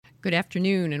Good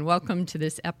afternoon, and welcome to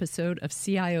this episode of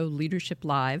CIO Leadership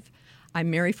Live.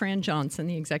 I'm Maryfran Johnson,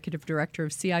 the Executive Director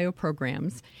of CIO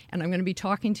Programs, and I'm going to be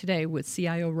talking today with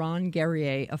CIO Ron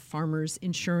Guerrier of Farmers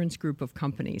Insurance Group of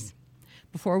Companies.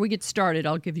 Before we get started,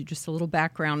 I'll give you just a little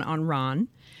background on Ron.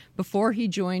 Before he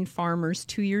joined Farmers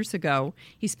 2 years ago,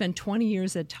 he spent 20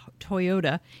 years at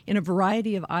Toyota in a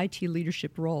variety of IT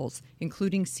leadership roles,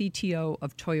 including CTO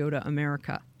of Toyota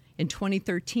America. In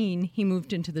 2013, he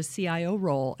moved into the CIO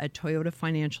role at Toyota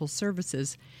Financial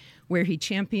Services, where he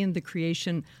championed the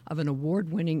creation of an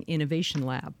award-winning innovation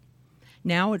lab.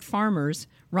 Now at Farmers,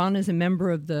 Ron is a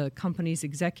member of the company's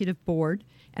executive board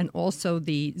and also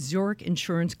the Zurich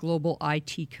Insurance Global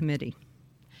IT Committee.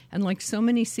 And like so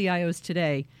many CIOs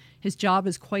today, his job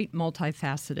is quite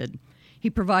multifaceted. He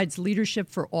provides leadership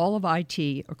for all of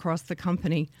IT across the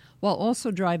company while also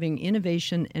driving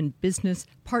innovation and business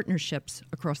partnerships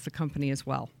across the company as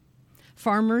well.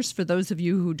 Farmers, for those of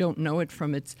you who don't know it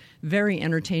from its very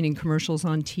entertaining commercials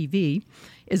on TV,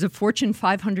 is a Fortune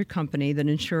 500 company that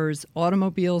insures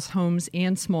automobiles, homes,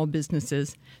 and small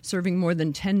businesses, serving more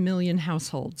than 10 million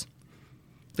households.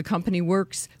 The company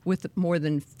works with more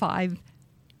than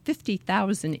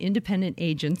 50,000 independent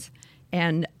agents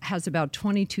and has about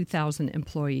 22,000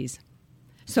 employees.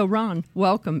 So Ron,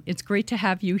 welcome. It's great to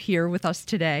have you here with us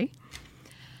today.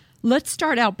 Let's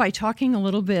start out by talking a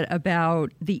little bit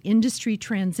about the industry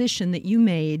transition that you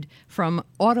made from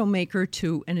automaker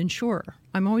to an insurer.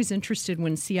 I'm always interested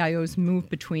when CIOs move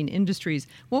between industries.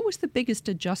 What was the biggest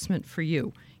adjustment for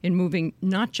you in moving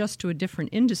not just to a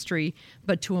different industry,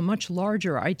 but to a much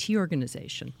larger IT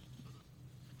organization?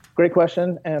 Great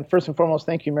question. And first and foremost,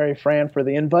 thank you, Maryfran, for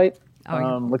the invite.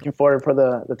 Looking forward for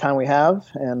the time we have,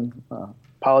 and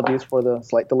apologies for the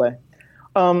slight delay.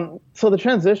 So the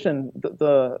transition,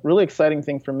 the really exciting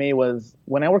thing for me was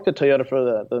when I worked at Toyota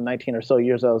for the 19 or so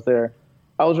years I was there,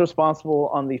 I was responsible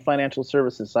on the financial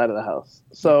services side of the house.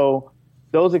 So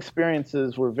those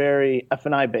experiences were very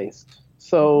F&I based.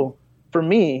 So for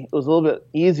me, it was a little bit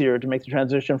easier to make the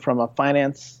transition from a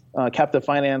captive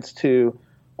finance to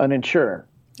an insurer.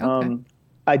 Okay.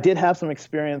 I did have some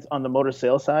experience on the motor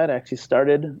sales side. I actually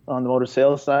started on the motor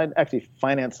sales side, actually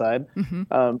finance side.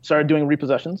 Started doing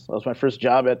repossessions. That was my first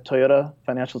job at Toyota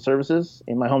Financial Services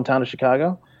in my hometown of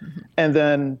Chicago. And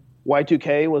then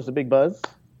Y2K was the big buzz.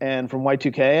 And from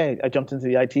Y2K, I jumped into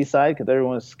the IT side because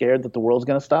everyone was scared that the world's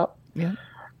going to stop. Yeah.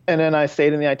 And then I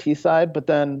stayed in the IT side, but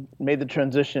then made the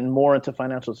transition more into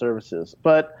financial services.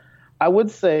 But I would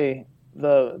say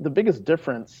the biggest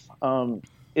difference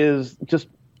is just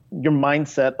your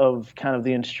mindset of kind of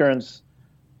the insurance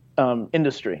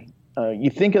industry. You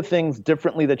think of things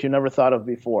differently that you never thought of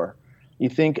before. You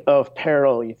think of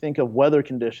peril, you think of weather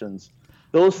conditions.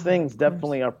 Those things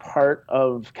definitely are part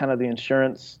of kind of the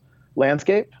insurance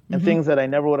landscape, and things that I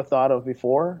never would have thought of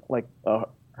before, like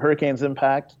hurricane's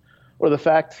impact, or the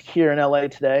fact here in LA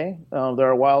today,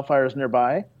 there are wildfires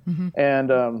nearby,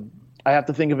 and I have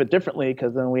to think of it differently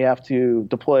because then we have to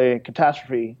deploy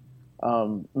catastrophe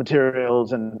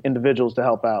materials and individuals to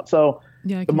help out. So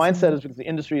the mindset is because the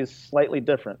industry is slightly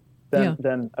different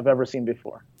than I've ever seen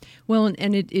before. Well,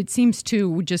 and it seems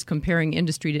too, just comparing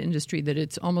industry to industry, that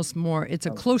it's almost more, it's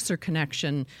a closer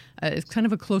connection. It's kind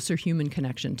of a closer human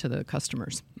connection to the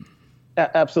customers.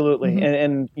 Absolutely.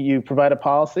 And you provide a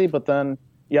policy, but then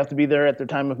you have to be there at their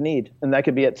time of need. And that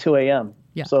could be at 2 a.m.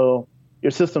 Yeah. So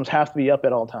your systems have to be up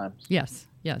at all times. Yes.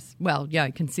 Well, yeah, I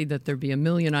can see that there'd be a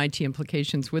million IT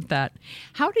implications with that.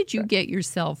 How did you get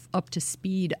yourself up to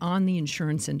speed on the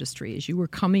insurance industry as you were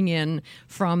coming in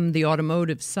from the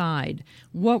automotive side?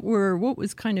 What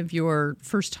was kind of your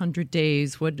first 100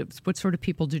 days? What sort of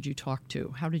people did you talk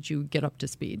to? How did you get up to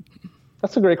speed?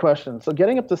 That's a great question. So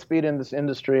getting up to speed in this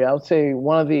industry, I would say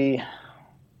one of the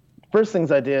first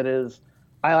things I did is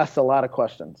I asked a lot of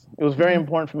questions. It was very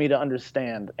important for me to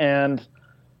understand. And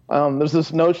there's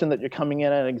this notion that you're coming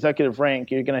in at an executive rank,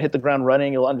 you're going to hit the ground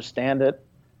running, you'll understand it.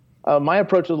 My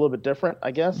approach is a little bit different,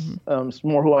 I guess. It's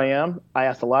more who I am. I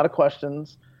asked a lot of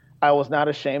questions. I was not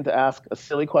ashamed to ask a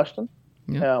silly question.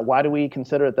 Why do we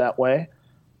consider it that way?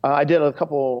 I did a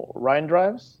couple ride and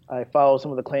drives. I followed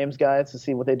some of the claims guides to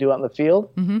see what they do out in the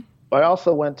field. But I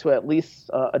also went to at least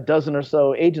a dozen or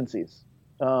so agencies,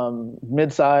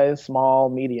 mid-size, small,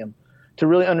 medium, to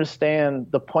really understand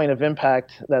the point of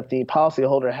impact that the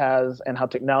policyholder has and how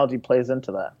technology plays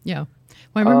into that. Yeah.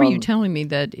 Well, I remember you telling me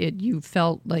that you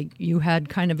felt like you had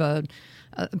kind of a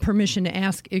permission to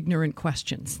ask ignorant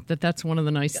questions, that's one of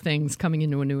the nice things coming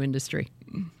into a new industry.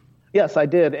 Yes, I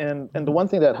did. And the one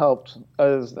thing that helped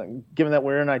is, given that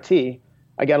we're in IT,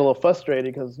 I got a little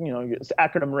frustrated because, it's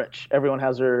acronym rich. Everyone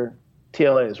has their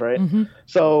TLAs, right?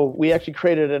 So we actually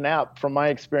created an app, from my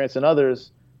experience and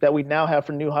others, that we now have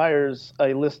for new hires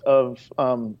a list of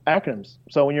acronyms.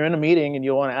 So when you're in a meeting and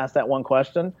you want to ask that one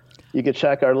question, you could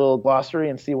check our little glossary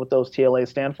and see what those TLAs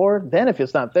stand for. Then if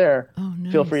it's not there,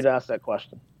 feel free to ask that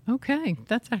question. Okay,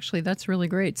 that's really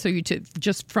great. So you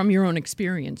just from your own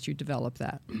experience, you develop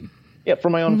that. Yeah,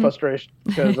 from my own frustration,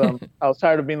 because I was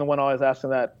tired of being the one always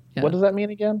asking that. Yeah. What does that mean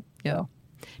again? Yeah. So.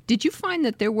 Did you find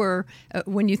that there were,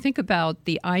 when you think about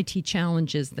the IT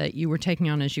challenges that you were taking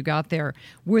on as you got there,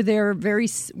 were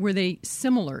they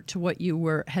similar to what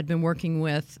you had been working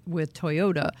with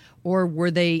Toyota, or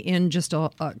were they in just a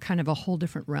kind of a whole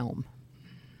different realm?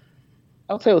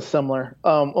 I would say it was similar.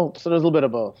 So there's a little bit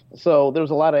of both. So there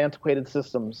was a lot of antiquated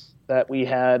systems that we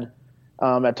had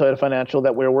at Toyota Financial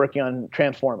that we were working on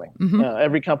transforming.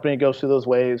 Every company goes through those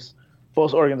waves.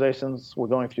 Both organizations were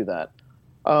going through that.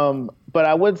 But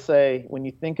I would say when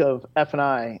you think of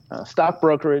F&I, stock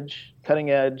brokerage, cutting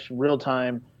edge, real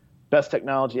time, best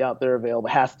technology out there available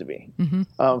has to be.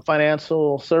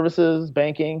 Financial services,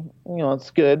 banking,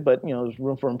 it's good, but there's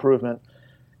room for improvement.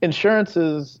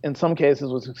 Insurances, in some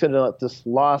cases, was considered like this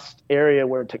lost area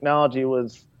where technology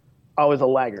was always a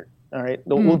laggard. All right,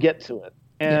 we'll get to it.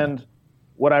 And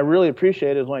what I really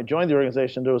appreciated is when I joined the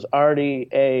organization, there was already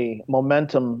a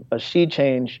momentum, a sea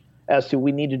change as to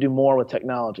we need to do more with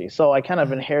technology. So I kind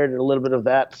of inherited a little bit of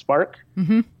that spark.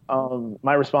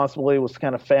 My responsibility was to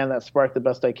kind of fan that spark the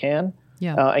best I can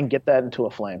and get that into a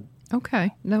flame.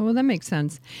 Okay. No, well, that makes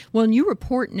sense. Well, and you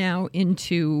report now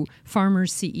into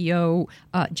Farmers CEO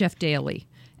Jeff Daly.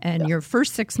 And your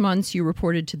first 6 months, you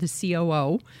reported to the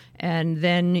COO, and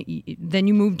then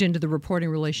you moved into the reporting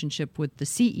relationship with the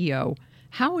CEO.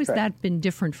 How has that been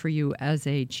different for you as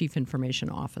a chief information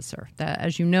officer?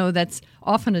 As you know, that's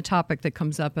often a topic that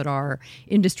comes up at our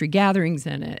industry gatherings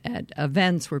and at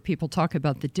events where people talk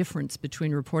about the difference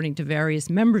between reporting to various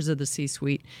members of the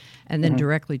C-suite and then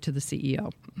directly to the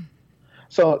CEO.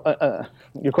 So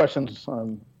your question's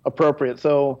appropriate.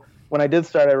 So when I did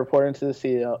start, I reported to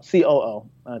the COO,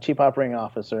 Chief Operating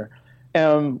Officer.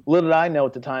 Little did I know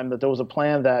at the time that there was a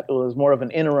plan that was more of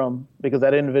an interim because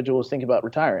that individual was thinking about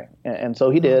retiring. And so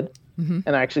he did.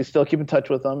 And I actually still keep in touch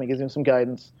with him. He gives me some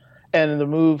guidance. And the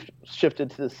move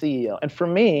shifted to the CEO. And for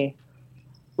me,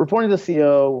 reporting to the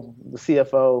CEO, the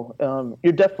CFO,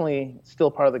 you're definitely still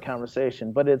part of the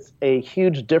conversation, but it's a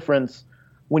huge difference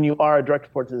when you are a direct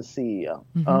report to the CEO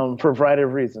for a variety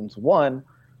of reasons. One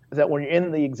is that when you're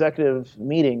in the executive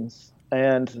meetings,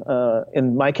 and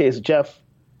in my case, Jeff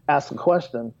ask a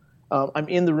question, I'm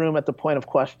in the room at the point of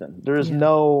question. There is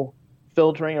no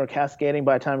filtering or cascading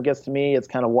by the time it gets to me. It's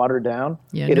kind of watered down.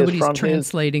 Yeah, nobody's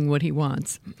translating what he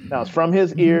wants. No, it's from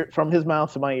his ear, from his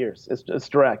mouth to my ears. It's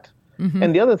direct.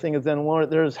 And the other thing is then when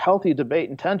there's healthy debate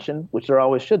and tension, which there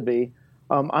always should be,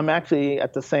 I'm actually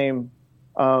at the same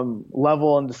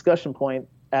level and discussion point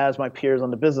as my peers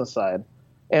on the business side.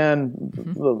 And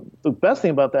the best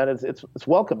thing about that is it's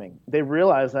welcoming. They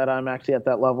realize that I'm actually at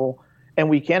that level and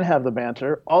we can have the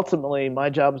banter. Ultimately, my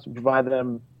job is to provide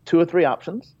them 2 or 3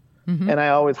 options. And I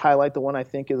always highlight the one I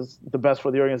think is the best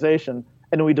for the organization.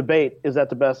 And then we debate, is that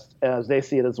the best as they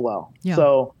see it as well? Yeah.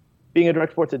 So being a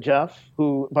direct report to Jeff,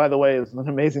 who, by the way, is an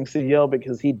amazing CEO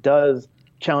because he does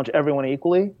challenge everyone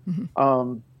equally,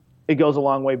 it goes a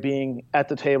long way being at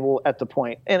the table, at the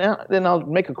point. And then I'll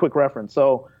make a quick reference.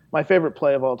 So my favorite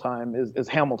play of all time is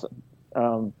Hamilton.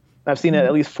 I've seen it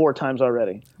at least 4 times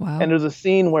already. Wow. And there's a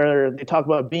scene where they talk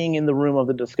about being in the room of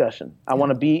the discussion. I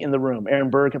want to be in the room. Aaron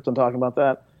Burr kept on talking about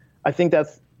that. I think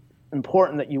that's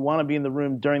important that you want to be in the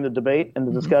room during the debate and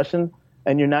the discussion,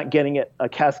 and you're not getting it a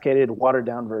cascaded,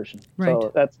 watered-down version. Right.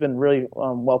 So that's been really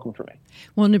welcome for me.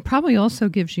 Well, and it probably also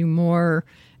gives you more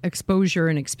exposure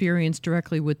and experience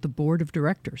directly with the board of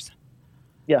directors.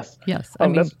 Yes. I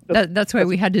mean, that's why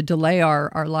we had to delay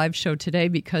our live show today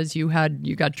because you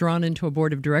got drawn into a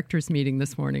board of directors meeting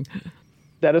this morning.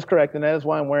 That is correct, and that is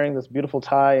why I'm wearing this beautiful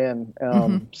tie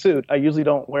and suit. I usually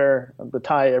don't wear the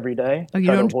tie every day. Oh, you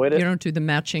don't do the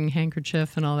matching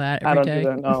handkerchief and all that every day? I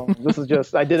don't do that, no. This is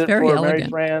just, I did it for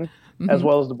Maryfran as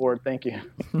well as the board. Thank you.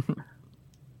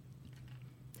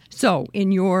 So,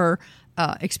 in your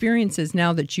experiences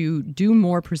now that you do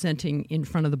more presenting in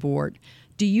front of the board,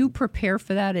 do you prepare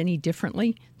for that any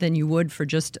differently than you would for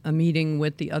just a meeting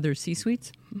with the other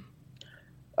C-suites?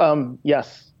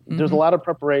 Yes. There's a lot of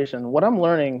preparation. What I'm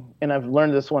learning, and I've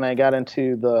learned this when I got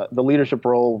into the leadership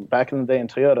role back in the day in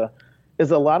Toyota,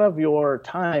 is a lot of your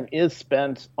time is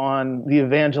spent on the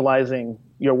evangelizing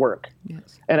your work.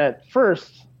 Yes. And at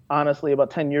first, honestly, about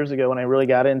 10 years ago when I really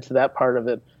got into that part of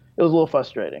it, it it was a little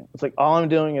frustrating. It's like all I'm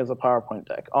doing is a PowerPoint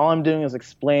deck. All I'm doing is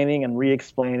explaining and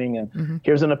re-explaining, and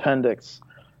here's an appendix.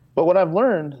 But what I've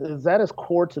learned is that is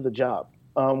core to the job.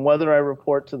 Whether I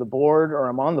report to the board or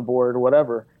I'm on the board or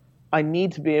whatever, I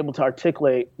need to be able to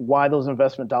articulate why those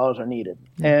investment dollars are needed.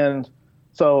 And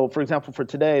so, for example, for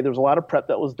today, there was a lot of prep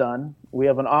that was done. We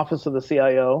have an office of the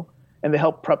CIO, and they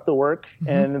help prep the work.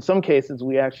 And in some cases,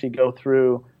 we actually go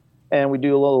through and we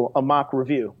do a mock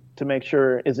review to make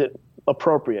sure, is it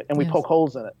appropriate? And we poke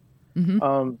holes in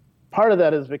it. Part of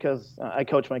that is because I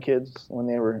coach my kids when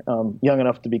they were young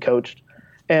enough to be coached.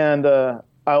 And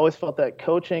I always felt that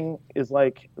coaching is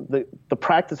like the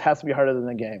practice has to be harder than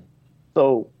the game.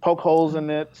 So poke holes in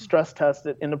it, stress test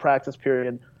it in the practice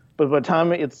period. But by the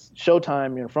time it's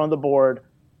showtime, you're in front of the board,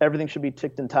 everything should be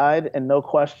ticked and tied, and no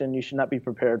question you should not be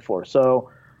prepared for. So,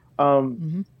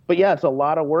 but yeah, it's a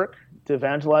lot of work to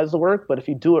evangelize the work. But if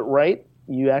you do it right,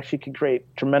 you actually can create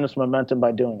tremendous momentum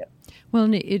by doing it. Well,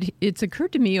 and it's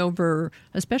occurred to me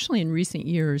especially in recent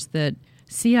years, that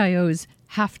CIOs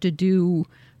have to do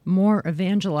more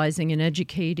evangelizing and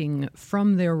educating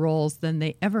from their roles than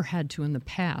they ever had to in the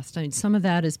past. I mean, some of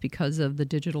that is because of the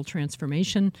digital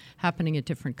transformation happening at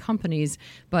different companies,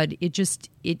 but it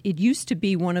used to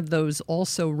be one of those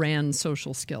also ran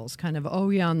social skills, kind of,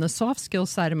 oh yeah, on the soft skill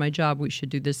side of my job, we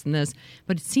should do this and this.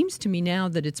 But it seems to me now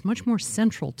that it's much more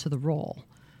central to the role.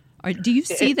 Do you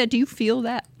see that? Do you feel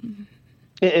that?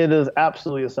 It is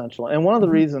absolutely essential. And one of the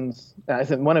reasons, I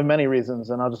think one of many reasons,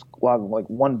 and I'll just log like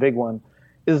one big one,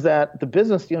 is that the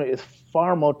business unit is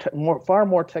far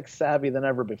more tech savvy than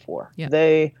ever before. Yeah.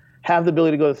 They have the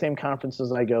ability to go to the same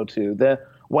conferences I go to. The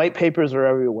white papers are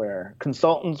everywhere.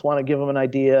 Consultants want to give them an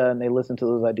idea, and they listen to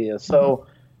those ideas. So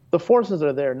the forces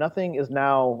are there. Nothing is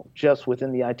now just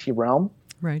within the IT realm.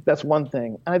 Right. That's one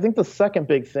thing. And I think the second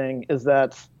big thing is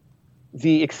that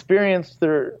the experience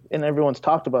there, and everyone's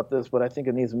talked about this, but I think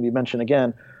it needs to be mentioned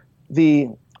again, the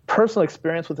personal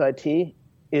experience with IT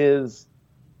is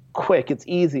quick, it's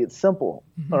easy, it's simple.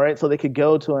 All right. So they could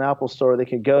go to an Apple store, they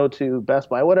could go to Best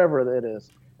Buy, whatever it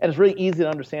is. And it's really easy to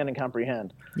understand and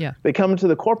comprehend. Yeah. They come into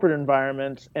the corporate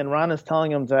environment, and Ron is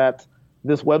telling them that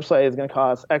this website is going to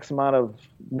cost X amount of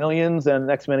millions and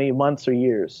X many months or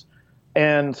years.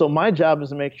 And so my job is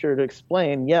to make sure to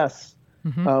explain, yes,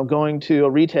 going to a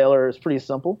retailer is pretty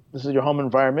simple. This is your home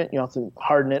environment. You don't have to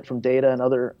harden it from data and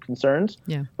other concerns.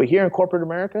 Yeah. But here in corporate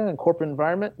America and corporate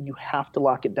environment, you have to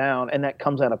lock it down, and that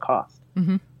comes at a cost.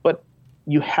 But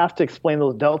you have to explain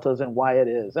those deltas and why it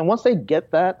is. And once they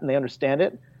get that and they understand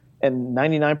it, and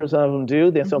 99% of them do,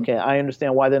 they say, okay, I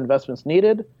understand why the investment's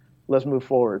needed. Let's move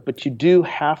forward. But you do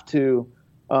have to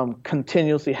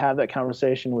continuously have that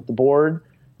conversation with the board,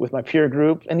 with my peer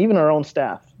group, and even our own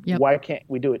staff. Yep. Why can't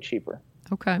we do it cheaper?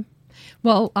 Okay.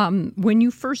 Well, when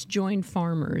you first joined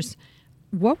Farmers,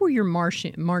 what were your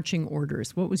marching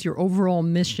orders? What was your overall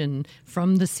mission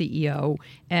from the CEO,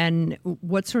 and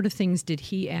what sort of things did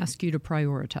he ask you to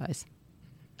prioritize?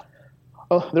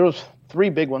 Oh, there was three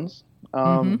big ones.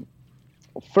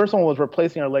 First one was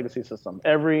replacing our legacy system.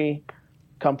 Every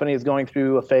company is going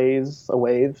through a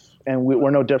wave, and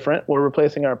we're no different. We're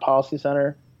replacing our policy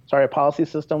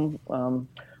system.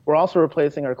 We're also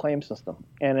replacing our claim system,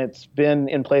 and it's been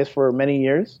in place for many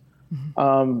years.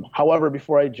 However,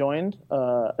 before I joined,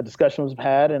 a discussion was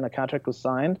had and a contract was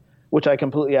signed, which I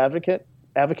completely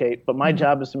advocate. But my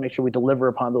job is to make sure we deliver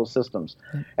upon those systems,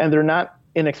 and they're not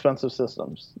inexpensive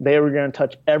systems. They are going to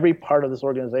touch every part of this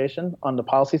organization on the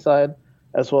policy side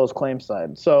as well as claim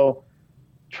side. So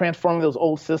transforming those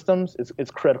old systems is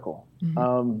critical.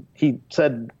 He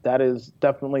said that is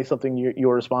definitely something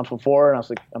you're responsible for, and I was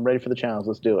like, I'm ready for the challenge.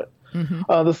 Let's do it.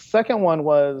 The second one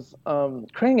was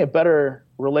creating a better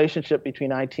relationship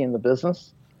between IT and the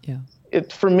business. Yeah.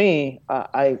 For me,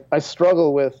 I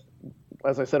struggle with,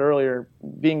 as I said earlier,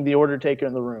 being the order taker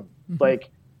in the room. Like,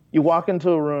 you walk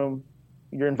into a room,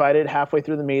 you're invited halfway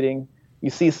through the meeting, you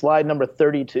see slide number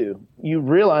 32. You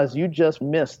realize you just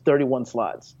missed 31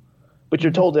 slides. But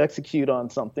you're told to execute on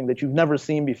something that you've never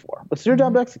seen before. But it's your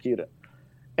job to execute it.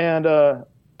 And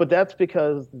but that's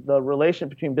because the relation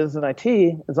between business and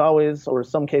IT is always, or in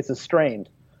some cases, strained.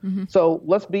 So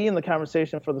let's be in the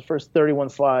conversation for the first 31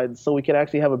 slides so we could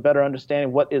actually have a better understanding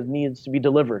of what needs to be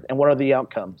delivered and what are the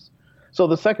outcomes. So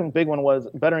the second big one was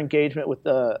better engagement with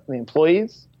the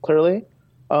employees, clearly.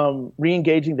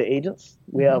 Re-engaging the agents.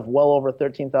 We have well over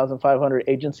 13,500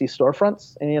 agency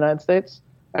storefronts in the United States.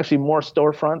 Actually, more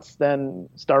storefronts than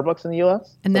Starbucks in the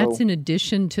U.S. And that's in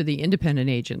addition to the independent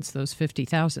agents, those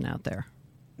 50,000 out there.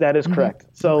 That is correct.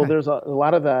 So there's a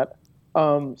lot of that.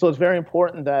 So it's very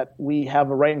important that we have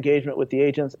a right engagement with the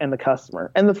agents and the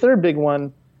customer. And the third big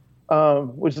one,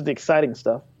 which is the exciting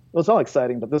stuff, it's all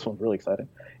exciting, but this one's really exciting,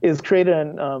 is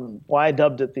created I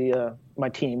dubbed it my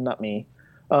team, not me,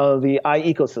 the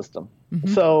ecosystem.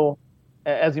 So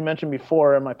as you mentioned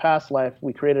before, in my past life,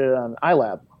 we created an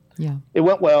iLab. Yeah. It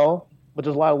went well, but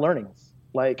there's a lot of learnings.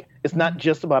 Like, it's not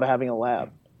just about having a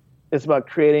lab. It's about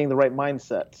creating the right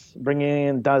mindsets, bringing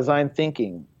in design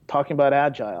thinking, talking about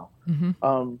agile,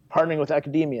 partnering with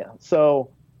academia. So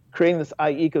creating this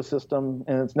ecosystem,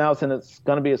 and it's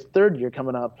going to be its third year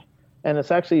coming up, and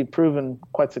it's actually proven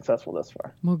quite successful thus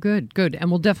far. Well, good. And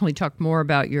we'll definitely talk more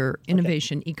about your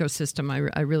innovation ecosystem.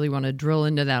 I really want to drill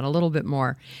into that a little bit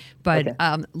more. But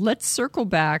let's circle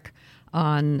back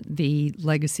on the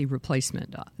legacy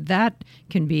replacement. That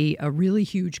can be a really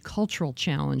huge cultural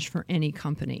challenge for any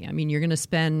company. I mean, you're going to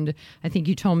spend, I think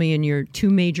you told me in your 2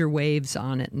 major waves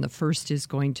on it, and the first is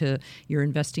you're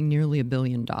investing nearly $1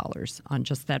 billion on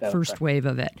just that first wave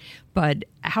of it. But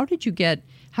how did you get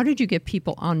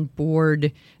people on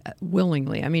board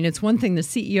willingly? I mean, it's one thing the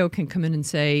CEO can come in and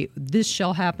say, this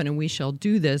shall happen and we shall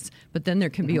do this, but then there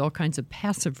can be all kinds of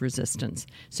passive resistance.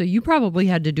 So you probably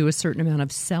had to do a certain amount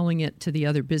of selling it to the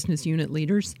other business unit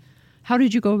leaders. How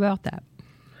did you go about that?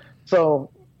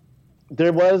 So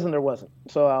there was and there wasn't.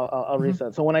 So I'll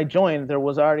reset. So when I joined, there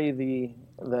was already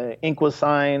the ink was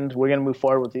signed, we're going to move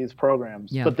forward with these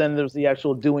programs. Yeah. But then there's the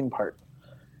actual doing part.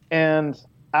 And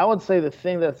I would say the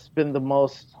thing that's been the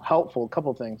most helpful, a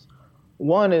couple things.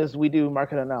 One is we do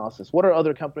market analysis. What are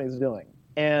other companies doing?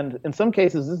 And in some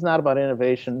cases, this is not about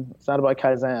innovation. It's not about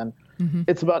Kaizen.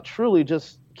 It's about truly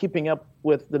just keeping up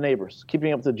with the neighbors,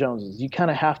 keeping up with the Joneses. You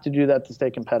kind of have to do that to stay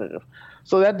competitive.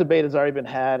 So that debate has already been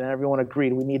had, and everyone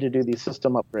agreed we need to do these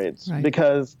system upgrades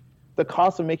because the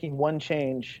cost of making one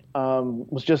change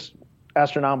was just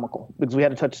astronomical because we had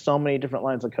to touch so many different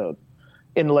lines of code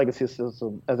in the legacy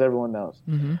system, as everyone knows.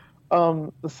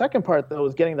 The second part, though,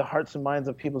 is getting the hearts and minds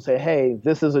of people to say, hey,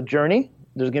 this is a journey.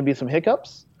 There's going to be some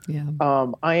hiccups. Yeah.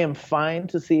 I am fine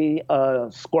to see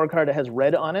a scorecard that has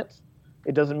red on it.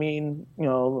 It doesn't mean,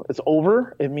 it's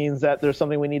over. It means that there's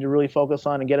something we need to really focus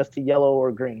on and get us to yellow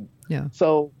or green. Yeah.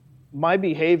 So my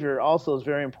behavior also is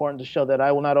very important to show that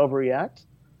I will not overreact.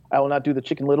 I will not do the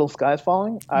Chicken Little skies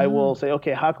falling. I will say,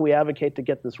 okay, how can we advocate to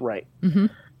get this right?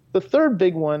 The third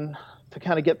big one to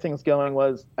kind of get things going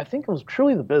was, I think it was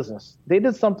truly the business. They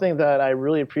did something that I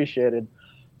really appreciated.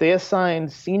 They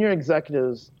assigned senior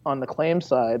executives on the claim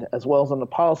side as well as on the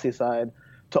policy side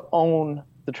to own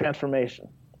the transformation.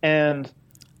 And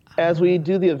as we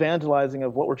do the evangelizing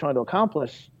of what we're trying to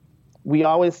accomplish, we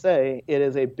always say it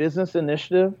is a business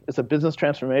initiative. It's a business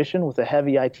transformation with a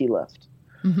heavy IT lift.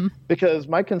 Because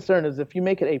my concern is if you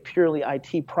make it a purely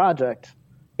IT project,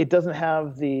 it doesn't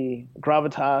have the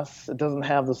gravitas, it doesn't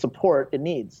have the support it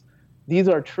needs. These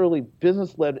are truly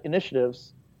business-led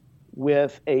initiatives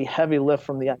with a heavy lift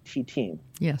from the IT team.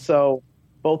 Yes. So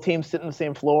both teams sit on the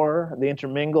same floor, they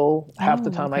intermingle. Half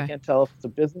the time I can't tell if it's a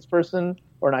business person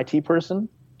or an IT person,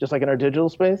 just like in our digital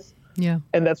space. Yeah.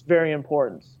 And that's very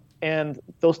important. And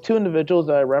those 2 individuals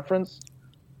that I referenced,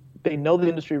 they know the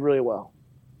industry really well,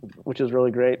 which is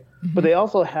really great. But they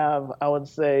also have, I would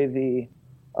say, the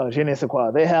je ne sais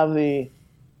quoi. They have the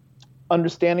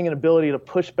understanding and ability to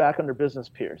push back on their business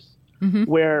peers,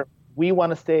 where we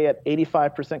want to stay at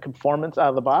 85% conformance out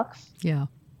of the box. Yeah.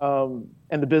 And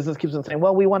the business keeps on saying,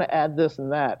 well, we want to add this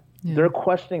and that. Yeah. They're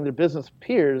questioning their business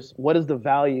peers. What is the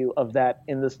value of that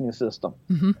in this new system?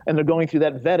 And they're going through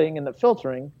that vetting and the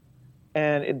filtering.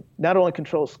 And it not only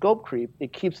controls scope creep,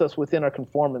 it keeps us within our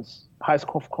high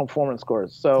conformance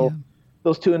scores. So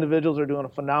those 2 individuals are doing a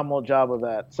phenomenal job of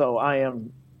that. So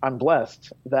I'm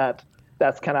blessed that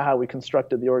that's kind of how we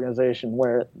constructed the organization,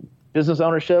 where business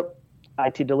ownership,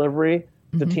 IT delivery,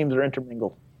 the teams are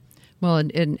intermingled. Well,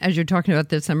 and as you're talking about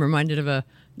this, I'm reminded of a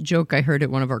joke I heard at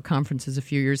one of our conferences a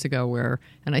few years ago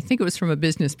and I think it was from a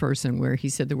business person, where he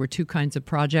said there were 2 kinds of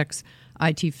projects,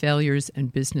 IT failures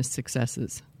and business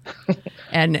successes.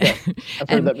 And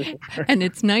and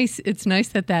it's nice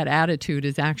that attitude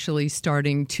is actually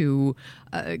starting to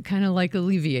kind of like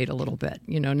alleviate a little bit.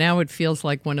 Now it feels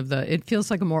like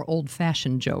a more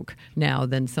old-fashioned joke now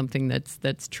than something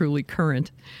that's truly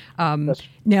current. Now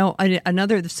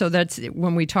so that's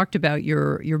when we talked about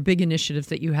your big initiatives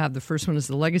that you have. The first one is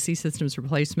the legacy systems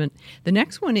replacement. The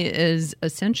next one is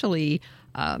essentially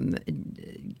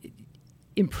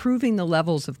improving the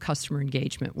levels of customer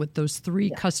engagement with those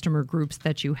 3 customer groups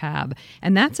that you have.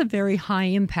 And that's a very high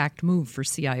impact move for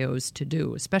CIOs to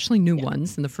do, especially new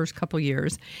ones in the first couple of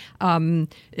years.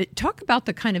 Talk about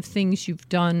the kind of things you've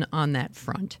done on that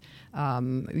front.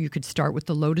 You could start with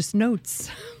the Lotus Notes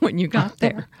when you got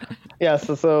there.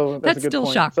 So that's that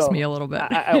still shocks me a little bit.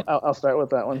 I'll start with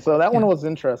that one. So that one was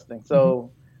interesting.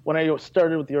 So when I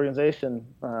started with the organization,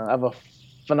 I have a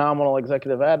phenomenal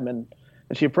executive admin,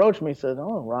 and she approached me and said,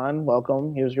 "Oh, Ron,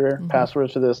 welcome. Here's your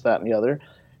passwords for this, that, and the other.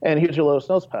 And here's your Lotus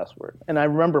Notes password." And I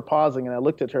remember pausing, and I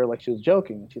looked at her like she was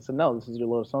joking. And she said, "No, this is your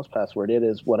Lotus Notes password. It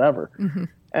is whatever."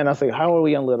 And I was like, "How are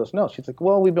we on Lotus Notes?" She's like,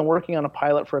 "Well, we've been working on a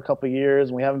pilot for a couple of years,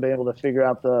 and we haven't been able to figure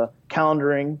out the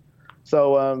calendaring.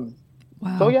 So,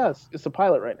 so yeah, it's a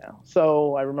pilot right now."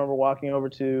 So I remember walking over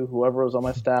to whoever was on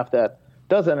my staff that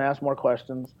doesn't ask more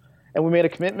questions. And we made a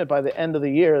commitment by the end of the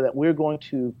year that we're going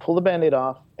to pull the Band-Aid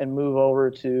off and move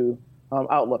over to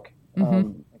Outlook.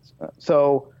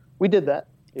 So we did that.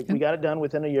 We got it done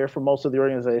within a year for most of the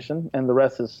organization, and the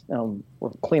rest is we're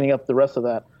cleaning up the rest of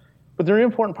that. But the really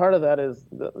important part of that is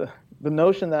the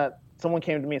notion that someone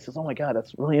came to me and says, "Oh my God,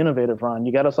 that's really innovative, Ron.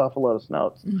 You got us off of Lotus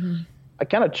Notes." I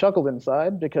kind of chuckled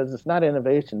inside because it's not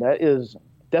innovation. That is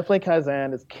definitely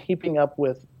Kaizen. It's keeping up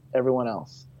with everyone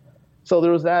else. So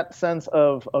there was that sense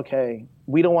of, okay,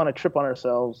 we don't want to trip on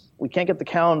ourselves. We can't get the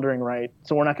calendaring right,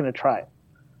 so we're not going to try it.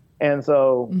 And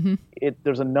so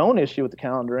there's a known issue with the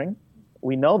calendaring.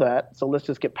 We know that, so let's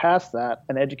just get past that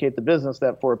and educate the business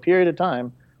that for a period of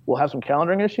time, we'll have some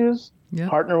calendaring issues,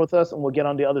 partner with us, and we'll get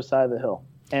on the other side of the hill.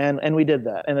 And we did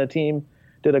that, and the team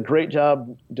did a great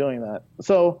job doing that.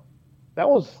 So that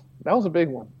was a big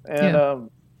one. And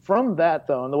from that,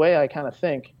 though, and the way I kind of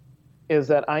think is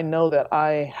that I know that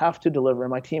I have to deliver, and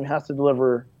my team has to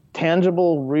deliver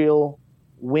tangible, real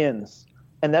wins,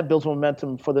 and that builds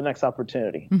momentum for the next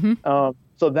opportunity.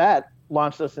 So that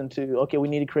launched us into, okay, we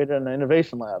need to create an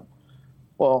innovation lab.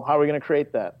 Well, how are we going to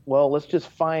create that? Well, let's just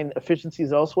find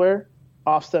efficiencies elsewhere,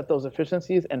 offset those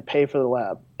efficiencies, and pay for the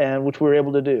lab, and which we were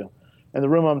able to do. And the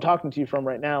room I'm talking to you from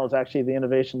right now is actually the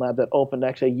innovation lab that opened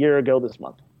actually a year ago this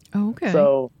month. Oh, okay.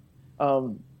 So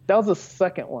that was the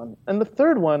second one. And the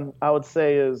third one, I would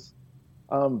say, is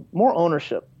more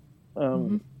ownership.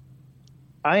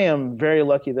 I am very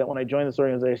lucky that when I joined this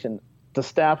organization, the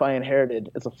staff I inherited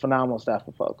is a phenomenal staff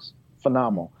of folks.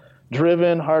 Phenomenal.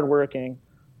 Driven, hardworking.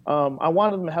 I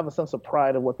wanted them to have a sense of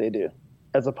pride of what they do,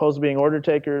 as opposed to being order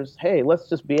takers. Hey, let's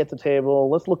just be at the table.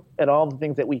 Let's look at all the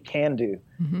things that we can do,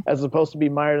 as opposed to be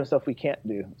mired in stuff we can't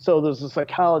do. So there's a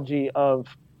psychology of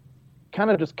kind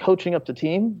of just coaching up the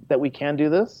team that we can do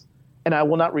this. And I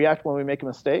will not react when we make a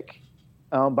mistake,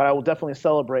 but I will definitely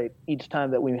celebrate each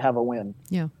time that we have a win.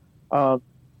 Yeah.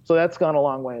 So that's gone a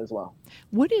long way as well.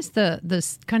 What is the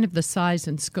kind of the size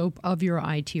and scope of your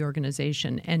IT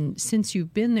organization? And since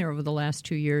you've been there over the last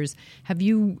 2 years, have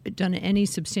you done any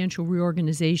substantial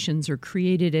reorganizations or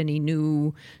created any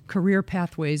new career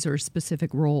pathways or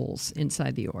specific roles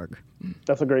inside the org?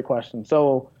 That's a great question.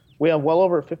 So we have well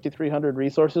over 5,300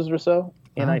 resources or so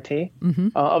in IT.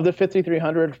 Of the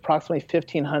 5,300, approximately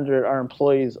 1,500 are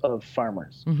employees of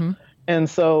farmers. And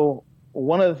so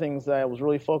one of the things that I was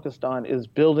really focused on is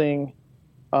building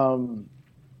a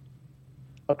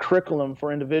curriculum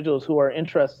for individuals who are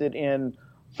interested in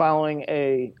following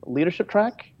a leadership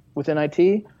track within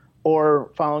IT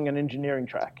or following an engineering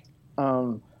track.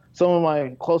 Some of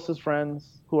my closest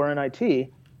friends who are in IT,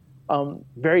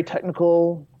 very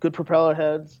technical, good propeller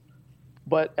heads,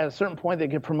 but at a certain point they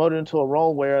get promoted into a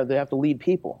role where they have to lead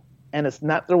people. And it's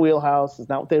not their wheelhouse. It's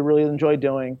not what they really enjoy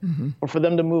doing. But for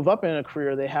them to move up in a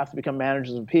career, they have to become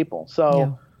managers of people.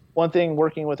 So one thing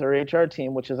working with our HR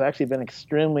team, which has actually been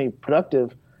extremely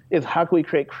productive, is how can we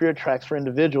create career tracks for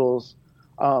individuals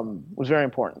was very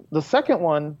important. The second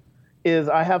one is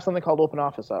I have something called open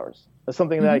office hours. It's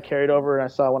something that I carried over and I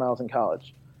saw when I was in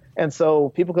college. And so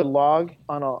people could log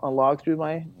on a log through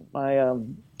my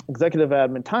executive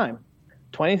admin time,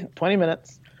 20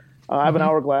 minutes. I have an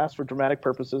hourglass for dramatic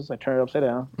purposes. I turn it upside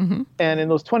down. And in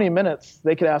those 20 minutes,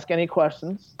 they could ask any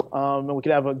questions, and we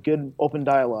could have a good open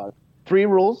dialogue. 3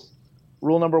 rules.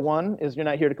 Rule number 1 is you're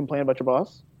not here to complain about your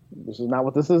boss. This is not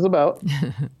what this is about.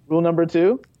 Rule number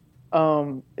 2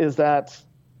 is that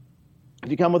if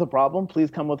you come with a problem,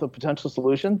 please come with a potential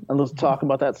solution, and let's talk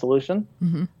about that solution.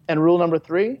 And rule number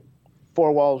 3,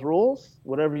 4 walls rules.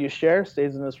 Whatever you share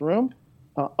stays in this room.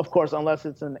 Of course, unless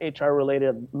it's an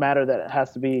HR-related matter that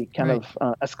has to be kind of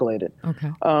escalated. Okay.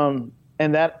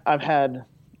 And that I've had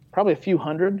probably a few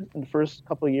hundred in the first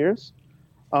couple of years.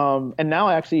 And now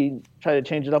I actually try to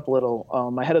change it up a little.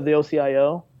 My head of the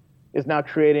OCIO is now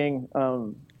creating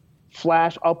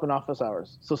flash open office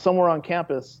hours. So somewhere on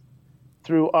campus,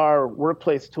 through our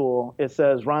workplace tool, it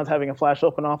says Ron's having a flash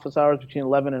open office hours between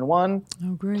 11 and 1.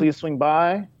 Oh, great. Please swing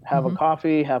by, have a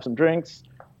coffee, have some drinks.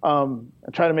 And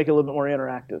try to make it a little bit more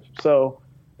interactive. So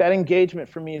that engagement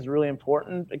for me is really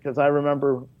important because I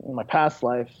remember in my past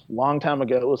life, long time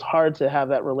ago, it was hard to have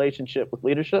that relationship with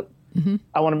leadership.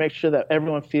 I want to make sure that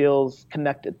everyone feels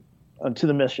connected. to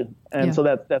the mission. And so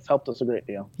that's helped us a great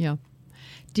deal. Yeah.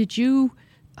 Did you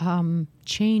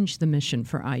change the mission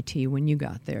for IT when you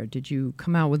got there? Did you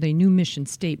come out with a new mission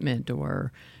statement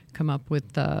or come up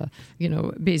with,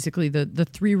 basically the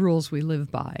 3 rules we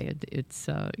live by? It's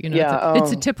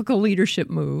a typical leadership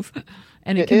move,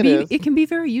 and it can be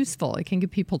very useful. It can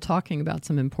get people talking about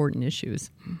some important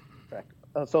issues. Correct.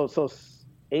 So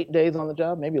 8 days on the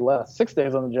job, maybe less, 6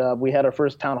 days on the job, we had our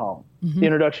first town hall, the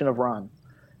introduction of Ron.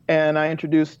 And I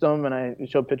introduced them, and I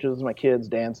showed pictures of my kids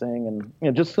dancing,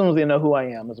 and just as soon as they know who I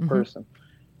am as a person.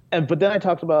 But then I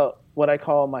talked about what I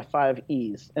call my 5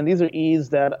 E's. And these are E's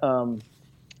that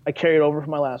I carried over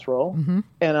from my last role,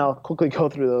 and I'll quickly go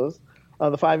through those.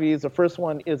 The 5 E's, the first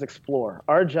one is explore.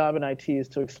 Our job in IT is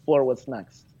to explore what's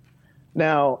next.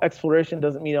 Now, exploration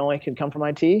doesn't mean it only can come from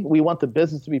IT. We want the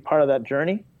business to be part of that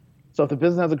journey. So if the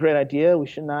business has a great idea, we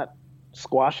should not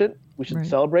squash it. We should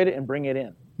celebrate it and bring it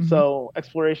in. So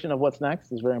exploration of what's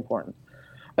next is very important.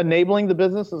 Enabling the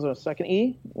business is our second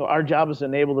E. Our job is to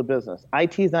enable the business.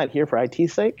 IT is not here for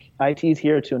IT's sake. IT is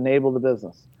here to enable the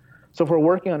business. So if we're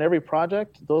working on every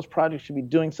project, those projects should be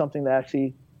doing something that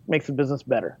actually makes the business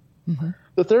better.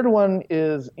 The third one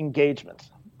is engagement.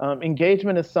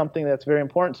 Engagement is something that's very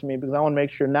important to me because I want to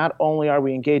make sure not only are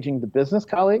we engaging the business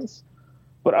colleagues,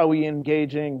 but are we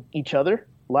engaging each other?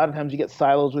 A lot of times you get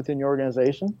silos within your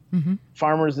organization.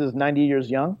 Farmers is 90 years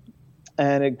young,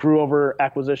 and it grew over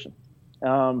acquisition.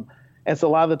 And so a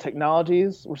lot of the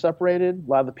technologies were separated. A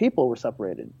lot of the people were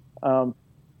separated.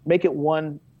 Make it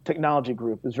one technology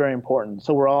group is very important.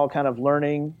 So we're all kind of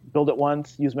learning, build it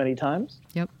once, use many times.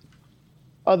 Yep.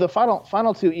 The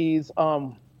final 2 E's,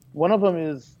 one of them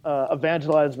is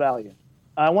evangelize value.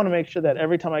 I want to make sure that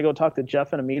every time I go talk to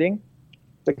Jeff in a meeting,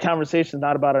 the conversation is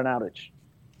not about an outage.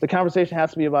 The conversation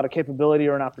has to be about a capability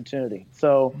or an opportunity.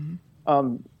 So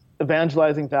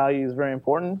evangelizing value is very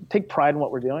important. Take pride in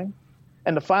what we're doing.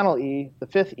 And the final E, the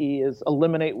 5th E, is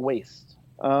eliminate waste.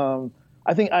 I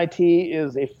think IT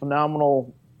is a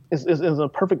phenomenal, is a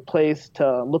perfect place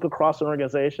to look across an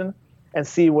organization and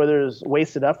see where there's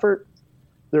wasted effort,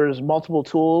 there's multiple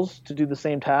tools to do the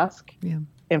same task,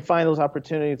 and find those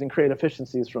opportunities and create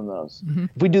efficiencies from those.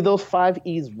 If we do those 5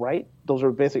 E's right, those are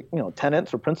basic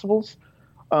tenets or principles.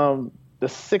 The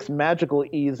 6 magical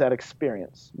E's at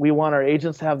experience. We want our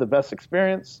agents to have the best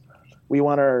experience. We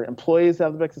want our employees to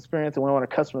have the best experience, and we want our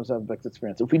customers to have the best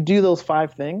experience. If we do those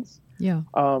 5 things,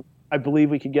 I believe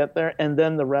we could get there, and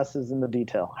then the rest is in the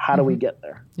detail. How do we get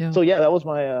there? So that was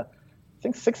my, I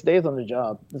think 6 days on the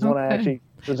job is when I actually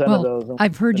presented those.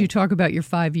 I've heard you talk about your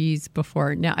 5 E's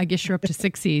before. Now, I guess you're up to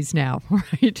 6 E's now,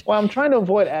 right? Well, I'm trying to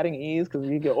avoid adding E's because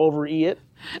you can over-E it.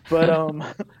 But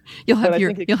you'll have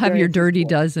your dirty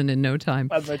dozen in no time.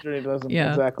 I'll have my dirty dozen,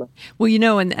 exactly.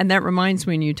 Well, and that reminds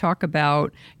me when you talk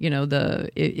about,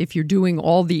 if you're doing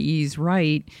all the E's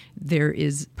right, there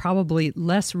is probably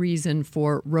less reason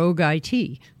for rogue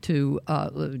IT to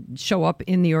show up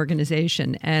in the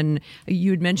organization. And you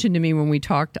had mentioned to me when we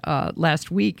talked last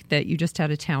week that you just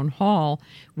had a town hall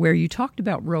where you talked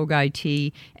about rogue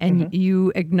IT, and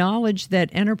you acknowledged that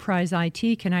enterprise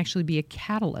IT can actually be a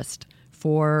catalyst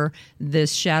for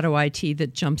this shadow IT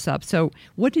that jumps up. So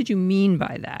what did you mean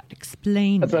by that?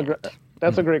 Explain that.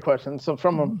 That's a great question. So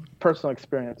from a personal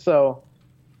experience. So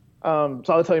I'll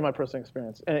tell you my personal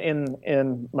experience.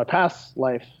 In my past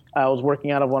life, I was working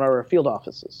out of one of our field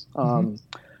offices.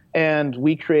 And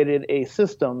we created a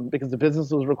system because the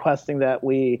business was requesting that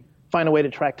we find a way to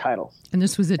track titles. And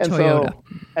this was at Toyota.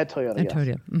 At Toyota,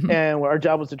 yes. And our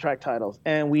job was to track titles.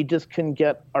 And we just couldn't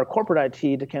get our corporate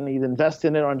IT to kind of either invest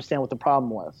in it or understand what the problem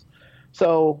was.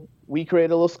 So we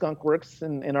created a little skunk works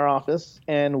in our office,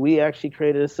 and we actually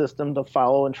created a system to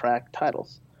follow and track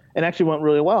titles. And actually went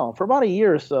really well. For about a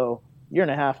year or so, year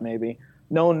and a half maybe,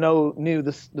 no one knew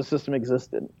the system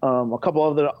existed. A couple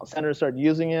of the centers started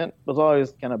using it. It was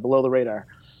always kind of below the radar.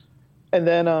 And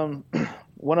then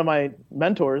one of my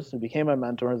mentors, who became my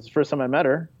mentor, it's the first time I met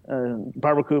her,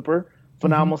 Barbara Cooper,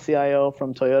 phenomenal CIO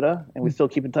from Toyota, and we still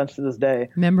keep in touch to this day.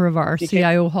 Member of our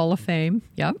CIO Hall of Fame.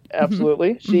 Yep.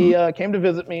 Absolutely. She came to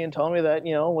visit me and told me that,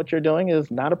 what you're doing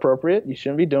is not appropriate. You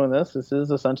shouldn't be doing this. This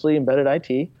is essentially embedded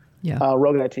IT,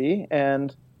 rogue IT.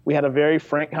 And we had a very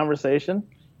frank conversation.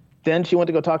 Then she went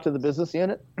to go talk to the business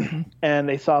unit, and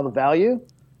they saw the value.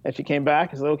 And she came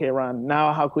back and said, okay, Ron,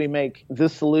 now how can we make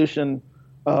this solution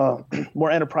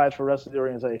more enterprise for the rest of the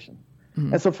organization?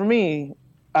 And so for me,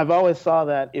 I've always saw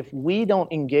that if we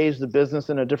don't engage the business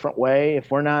in a different way,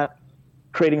 if we're not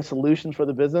creating solutions for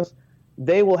the business,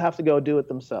 they will have to go do it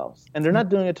themselves. And they're not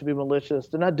doing it to be malicious.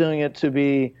 They're not doing it to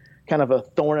be kind of a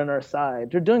thorn in our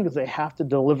side. They're doing it because they have to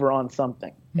deliver on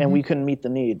something, and we couldn't meet the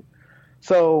need.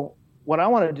 So what I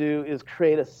want to do is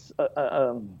create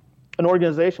an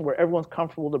organization where everyone's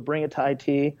comfortable to bring it to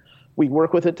IT. We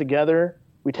work with it together.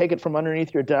 We take it from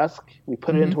underneath your desk. We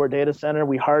put it into our data center.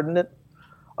 We harden it.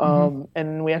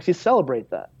 And we actually celebrate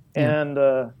that. Yeah.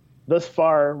 And thus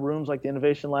far, rooms like the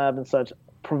Innovation Lab and such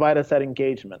provide us that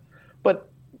engagement. But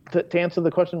to answer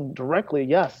the question directly,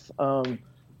 yes.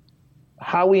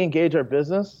 How we engage our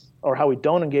business or how we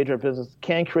don't engage our business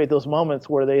can create those moments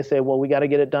where they say, well, we got to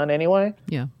get it done anyway.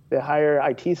 Yeah. They hire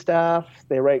IT staff,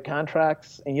 they write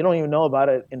contracts, and you don't even know about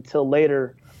it until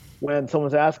later when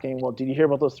someone's asking, well, did you hear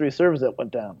about those 3 servers that went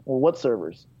down? Well, what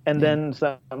servers? And then it's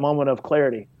that moment of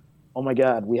clarity. Oh my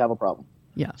God, we have a problem.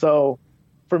 Yeah. So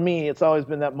for me, it's always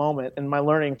been that moment, and my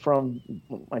learning from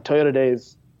my Toyota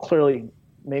days clearly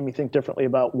made me think differently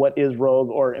about what is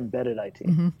rogue or embedded IT.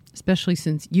 Especially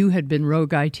since you had been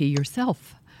rogue IT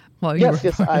yourself.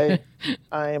 Yes, I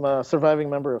am a surviving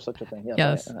member of such a thing.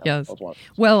 Yes.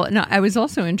 Well, no, I was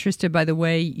also interested by the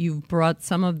way you've brought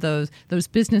some of those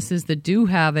businesses that do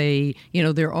have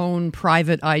their own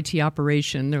private IT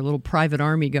operation, their little private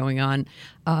army going on.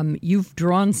 You've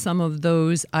drawn some of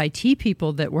those IT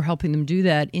people that were helping them do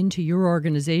that into your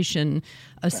organization,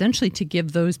 essentially to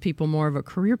give those people more of a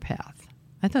career path.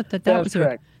 I thought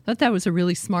that was a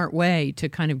really smart way to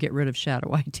kind of get rid of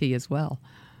shadow IT as well.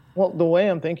 Well, the way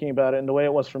I'm thinking about it and the way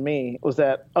it was for me was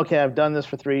that, okay, I've done this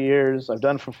for 3 years, I've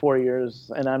done it for 4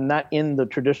 years, and I'm not in the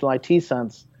traditional IT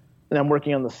sense, and I'm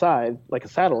working on the side like a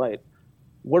satellite.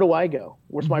 Where do I go?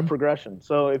 Where's my progression?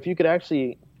 So if you could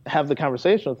actually have the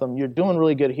conversation with them, you're doing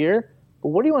really good here, but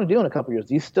what do you want to do in a couple of years?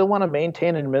 Do you still want to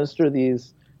maintain and administer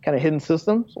these kind of hidden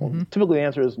systems? Well, typically the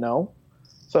answer is no.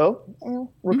 So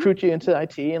recruit you into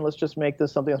IT, and let's just make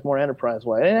this something that's more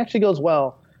enterprise-wide. And it actually goes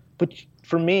well. But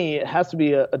for me, it has to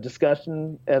be a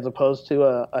discussion as opposed to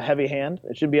a heavy hand.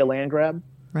 It should be a land grab.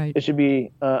 Right. It should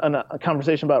be a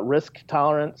conversation about risk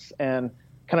tolerance and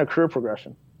kind of career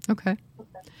progression. Okay.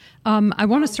 I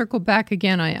want to circle back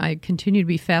again. I continue to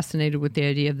be fascinated with the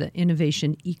idea of the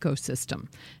innovation ecosystem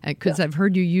because I've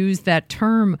heard you use that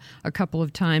term a couple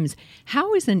of times.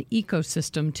 How is an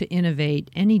ecosystem to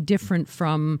innovate any different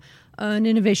from an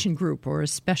innovation group or a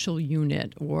special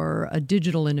unit or a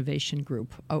digital innovation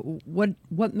group?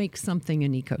 What makes something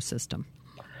an ecosystem?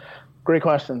 Great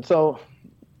question. So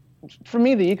for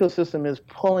me, the ecosystem is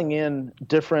pulling in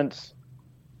different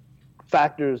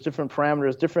factors, different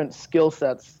parameters, different skill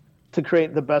sets to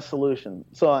create the best solution.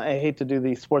 So I hate to do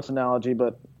the sports analogy,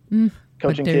 but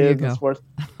coaching kids in sports,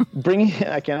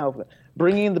 I can't help it.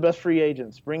 Bringing in the best free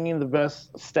agents, bringing in the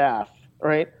best staff,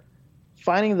 right?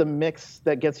 Finding the mix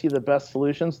that gets you the best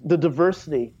solutions. The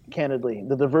diversity, candidly,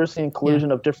 the diversity and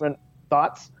inclusion of different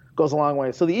thoughts goes a long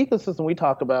way. So the ecosystem we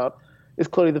talk about is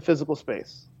clearly the physical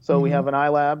space. So we have an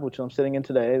iLab, which I'm sitting in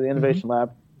today, the Innovation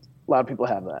Lab. A lot of people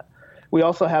have that. We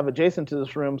also have adjacent to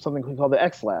this room something we call the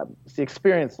X Lab. It's the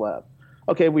Experience Lab.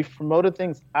 Okay, we've promoted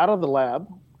things out of the lab.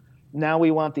 Now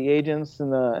we want the agents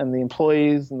and the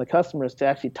employees and the customers to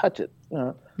actually touch it,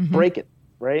 break it,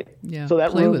 right? Yeah, so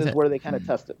that room is where they kind of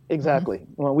test it. Exactly.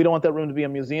 Well, we don't want that room to be a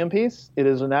museum piece. It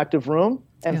is an active room,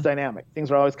 and it's dynamic.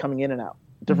 Things are always coming in and out,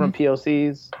 different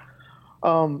POCs.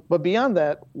 But beyond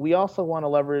that, we also want to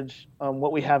leverage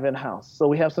what we have in-house. So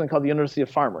we have something called the University of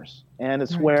Farmers, and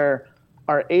it's where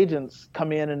our agents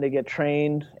come in and they get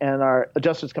trained, and our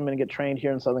adjusters come in and get trained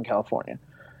here in Southern California.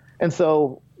 And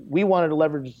so we wanted to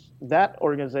leverage that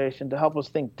organization to help us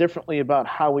think differently about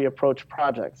how we approach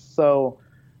projects. So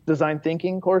design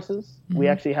thinking courses, we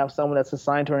actually have someone that's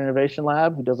assigned to our innovation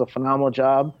lab who does a phenomenal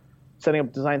job setting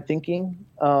up design thinking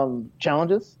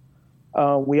challenges.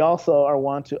 We also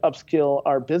want to upskill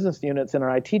our business units and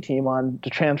our IT team on to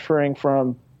transferring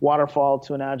from waterfall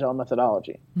to an agile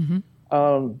methodology.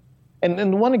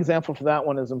 And one example for that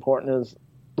one is important is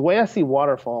the way I see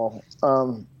waterfall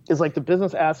is like the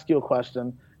business asks you a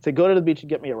question, say, go to the beach and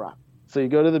get me a rock. So you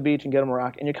go to the beach and get them a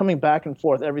rock, and you're coming back and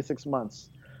forth every 6 months.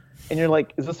 And you're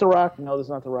like, is this the rock? No, this is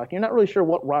not the rock. You're not really sure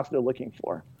what rocks they're looking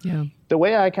for. Yeah. The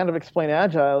way I kind of explain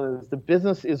agile is the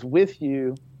business is with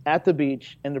you at the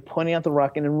beach, and they're pointing out the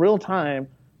rock. And in real time,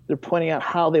 they're pointing out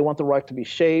how they want the rock to be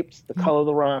shaped, the color of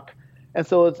the rock. And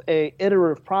so it's a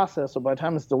iterative process. So by the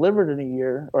time it's delivered in a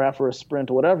year or after a sprint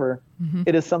or whatever,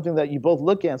 it is something that you both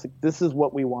look at and say, this is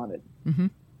what we wanted.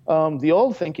 The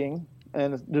old thinking,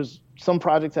 and there's some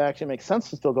projects that actually make sense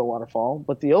to still go waterfall,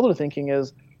 but the older thinking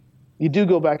is you do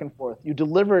go back and forth. You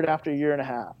deliver it after a year and a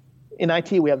half. In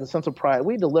IT, we have the sense of pride.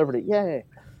 We delivered it. Yay.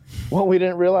 What we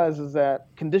didn't realize is that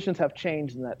conditions have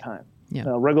changed in that time.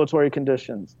 Regulatory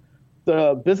conditions.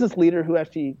 The business leader who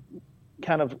actually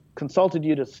kind of consulted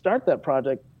you to start that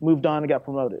project moved on and got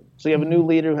promoted. So you have a new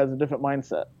leader who has a different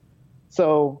mindset.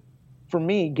 So for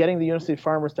me, getting the university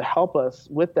farmers to help us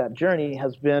with that journey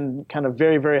has been kind of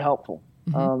very, very helpful.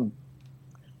 And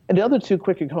the other two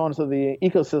quick components of the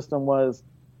ecosystem was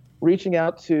reaching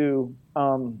out to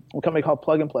a company called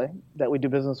Plug and Play that we do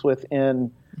business with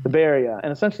in the Bay Area.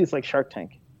 And essentially it's like Shark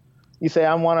Tank. You say,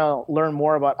 I want to learn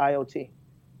more about IoT.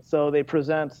 So they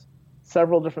present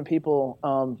several different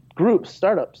people, groups,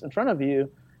 startups in front of you,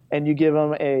 and you give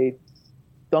them a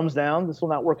thumbs down, this will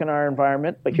not work in our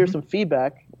environment, but here's some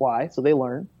feedback, why, so they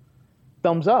learn.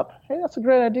 Thumbs up, hey, that's a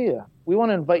great idea. We want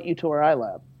to invite you to our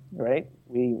iLab, right?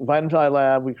 We invite them to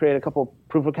iLab, we create a couple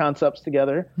proof of concepts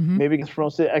together, maybe it gets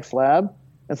promoted to X Lab,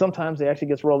 and sometimes they actually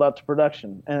gets rolled out to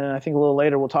production. And I think a little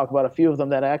later we'll talk about a few of them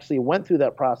that actually went through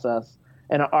that process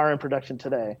and are in production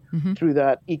today through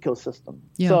that ecosystem.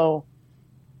 Yeah. So,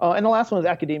 and the last one is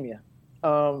academia.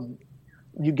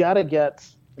 You got to get,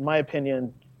 in my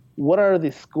opinion, what are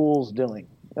the schools doing?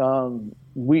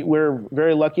 We're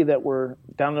very lucky that we're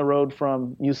down the road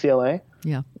from UCLA.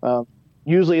 Yeah.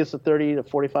 Usually it's a 30 to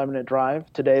 45-minute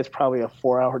drive. Today it's probably a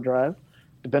 4-hour drive,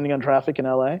 depending on traffic in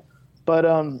LA. But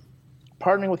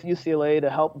partnering with UCLA to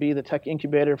help be the tech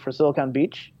incubator for Silicon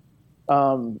Beach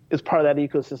is part of that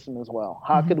ecosystem as well.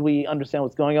 How could we understand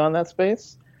what's going on in that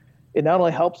space? It not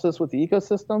only helps us with the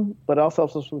ecosystem, but also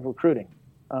helps us with recruiting.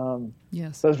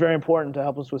 Yes. So it's very important to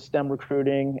help us with STEM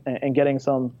recruiting and getting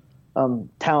some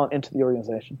talent into the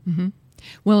organization.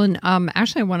 Well, and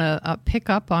actually I want to pick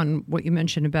up on what you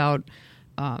mentioned about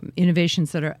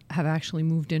innovations that have actually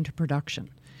moved into production.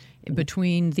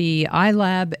 Between the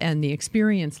iLab and the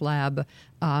Experience Lab,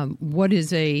 what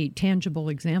is a tangible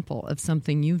example of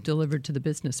something you've delivered to the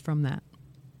business from that?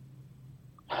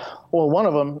 Well, one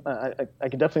of them, I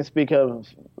can definitely speak of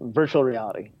virtual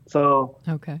reality. So,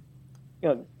 okay.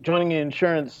 Joining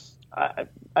insurance,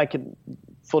 I could,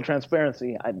 full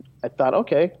transparency, I thought,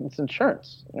 okay, it's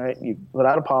insurance, right? You put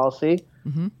out a policy,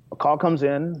 a call comes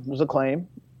in, there's a claim,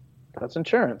 that's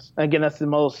insurance. And again, that's the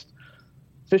most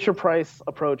Fisher-Price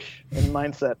approach and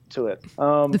mindset to it.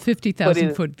 The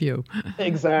 50,000-foot view.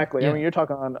 Exactly. Yeah. I mean, you're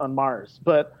talking on Mars.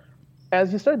 But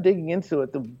as you start digging into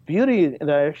it, the beauty that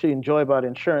I actually enjoy about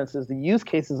insurance is the use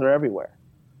cases are everywhere.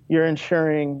 You're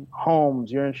insuring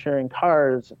homes, you're insuring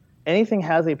cars. Anything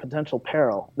has a potential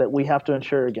peril that we have to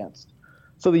insure against.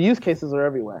 So the use cases are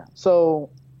everywhere. So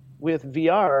with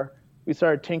VR, we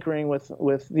started tinkering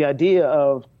with the idea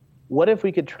of what if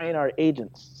we could train our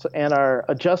agents and our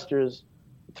adjusters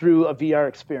through a VR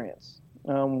experience.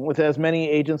 With as many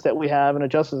agents that we have and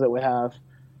adjusters that we have,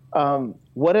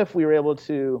 what if we were able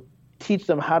to teach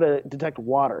them how to detect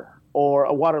water or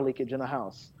a water leakage in a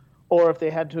house? Or if they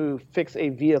had to fix a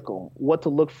vehicle, what to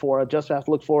look for, adjuster has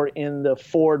to look for in the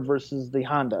Ford versus the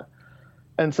Honda.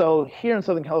 And so here in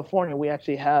Southern California, we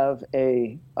actually have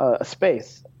a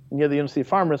space near the University of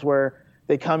Farmers where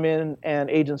they come in and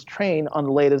agents train on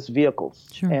the latest vehicles.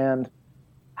 Sure. And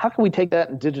how can we take that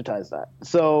and digitize that?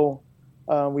 So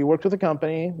we worked with a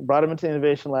company, brought them into the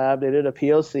Innovation Lab. They did a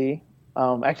POC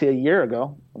actually a year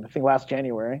ago, I think last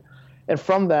January. And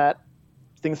from that,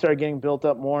 things started getting built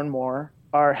up more and more.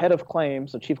 Our head of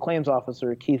claims, the chief claims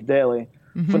officer, Keith Daly,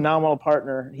 phenomenal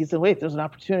partner, he said, wait, there's an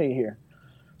opportunity here.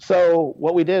 So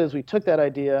what we did is we took that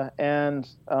idea and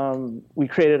we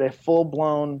created a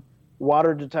full-blown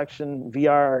water detection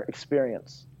VR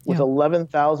experience with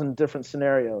 11,000 different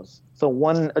scenarios. So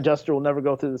one adjuster will never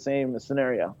go through the same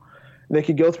scenario. They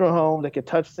could go through a home, they could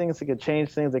touch things, they could change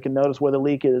things, they could notice where the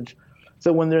leakage.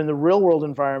 So when they're in the real-world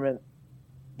environment,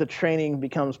 the training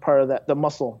becomes part of that, the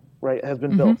muscle, right, has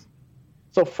been built.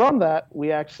 So from that,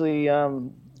 we actually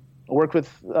worked with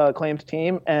a claims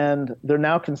team, and they're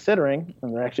now considering,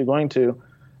 and they're actually going to,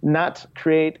 not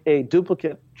create a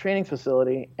duplicate training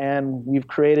facility, and we've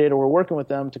created, or we're working with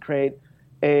them to create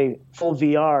a full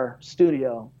VR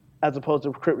studio as opposed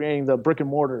to creating the brick and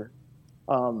mortar.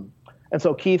 And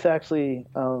so Keith actually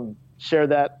shared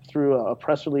that through a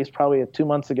press release probably 2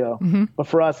 months ago. But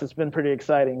for us, it's been pretty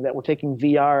exciting that we're taking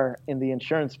VR in the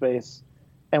insurance space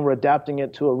and we're adapting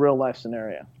it to a real life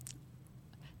scenario.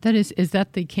 That is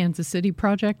that the Kansas City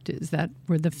project? Is that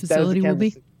where the facility will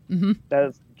be? That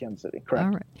is Kansas City, correct.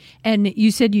 All right. And you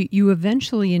said you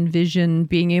eventually envision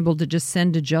being able to just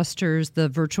send adjusters the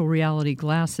virtual reality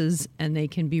glasses and they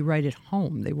can be right at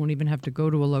home. They won't even have to go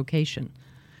to a location.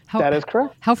 That is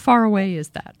correct. How far away is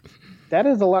that? That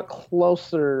is a lot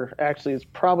closer. Actually, it's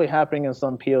probably happening in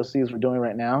some POCs we're doing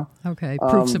right now. Okay,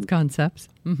 proofs of concepts.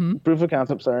 Proof of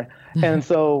concept, sorry. And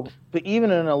so, but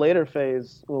even in a later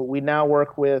phase, we now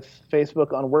work with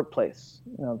Facebook on Workplace.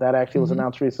 That actually was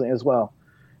announced recently as well.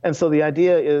 And so the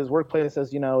idea is Workplace,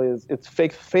 as you know, it's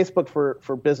Facebook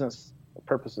for business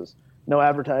purposes. No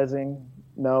advertising,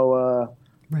 no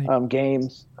right.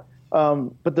 games.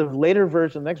 But the later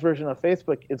version, next version of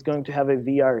Facebook is going to have a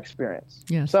VR experience.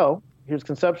 Yes. So here's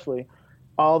conceptually,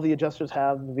 all the adjusters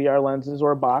have VR lenses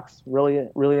or a box, really,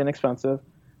 really inexpensive.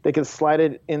 They can slide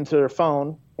it into their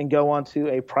phone and go onto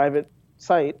a private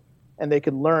site, and they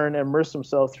could learn and immerse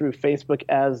themselves through Facebook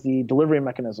as the delivery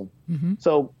mechanism. Mm-hmm.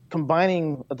 So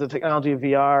combining the technology of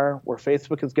VR, where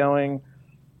Facebook is going,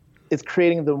 is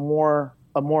creating a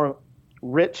more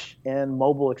rich and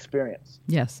mobile experience.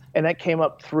 Yes. And that came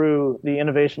up through the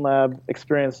Innovation Lab,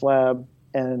 Experience Lab,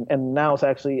 and now it's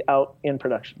actually out in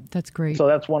production. That's great. So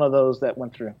that's one of those that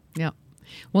went through. Yeah.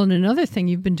 Well, and another thing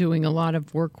you've been doing a lot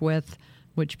of work with,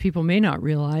 which people may not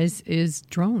realize, is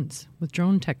drones, with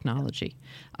drone technology.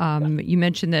 You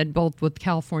mentioned that both with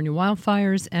California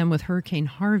wildfires and with Hurricane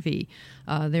Harvey,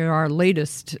 there are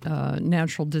latest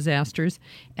natural disasters,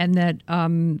 and that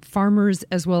farmers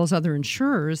as well as other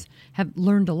insurers have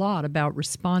learned a lot about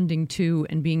responding to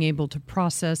and being able to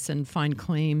process and find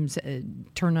claims,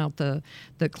 turn out the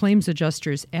claims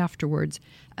adjusters afterwards.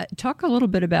 Talk a little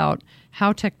bit about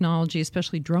how technology,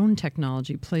 especially drone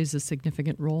technology, plays a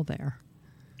significant role there.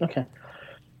 Okay.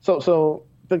 So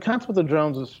the concept of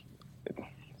drones is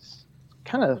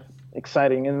kind of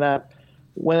exciting in that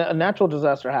when a natural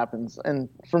disaster happens, and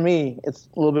for me, it's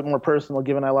a little bit more personal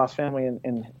given I lost family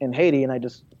in Haiti and I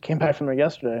just came back from there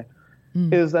yesterday,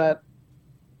 is that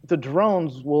the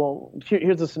drones will,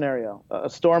 here's the scenario.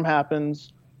 A storm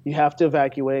happens, you have to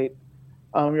evacuate,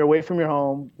 you're away from your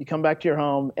home, you come back to your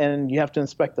home, and you have to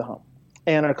inspect the home.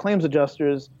 And our claims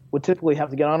adjusters would typically have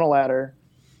to get on a ladder,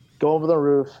 go over the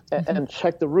roof, and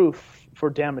check the roof for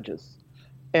damages.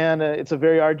 And it's a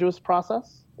very arduous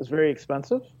process. It's very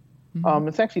expensive.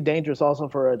 It's actually dangerous also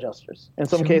for our adjusters. In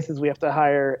some cases, we have to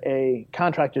hire a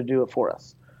contractor to do it for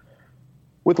us.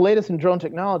 With the latest in drone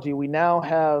technology, we now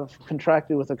have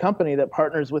contracted with a company that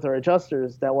partners with our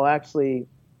adjusters that will actually,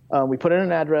 we put in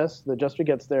an address, the adjuster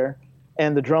gets there,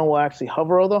 and the drone will actually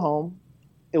hover over the home.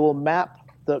 It will map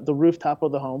the rooftop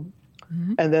of the home.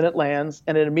 And then it lands,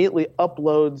 and it immediately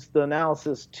uploads the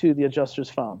analysis to the adjuster's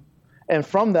phone. And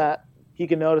from that, he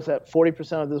can notice that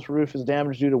 40% of this roof is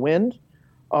damaged due to wind,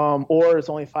 or it's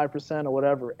only 5% or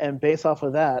whatever. And based off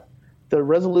of that, the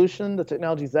resolution, the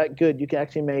technology is that good, you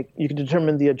can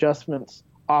determine the adjustments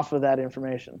off of that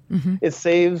information. It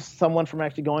saves someone from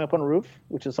actually going up on a roof,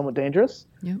 which is somewhat dangerous.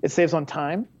 Yep. It saves on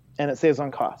time, and it saves on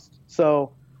cost.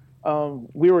 So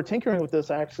we were tinkering with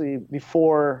this actually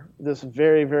before this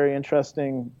very, very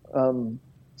interesting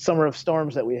summer of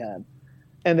storms that we had.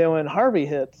 And then when Harvey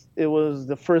hit, it was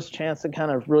the first chance to kind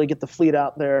of really get the fleet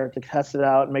out there to test it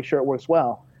out and make sure it works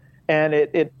well. And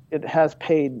it has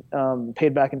paid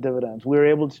back in dividends. We were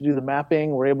able to do the mapping.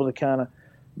 We're able to kind of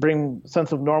bring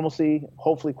sense of normalcy,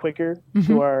 hopefully quicker,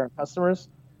 to our customers.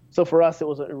 So for us, it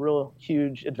was a real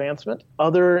huge advancement.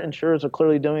 Other insurers are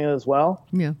clearly doing it as well.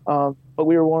 Yeah. But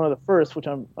we were one of the first, which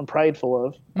I'm prideful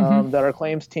of, that our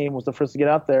claims team was the first to get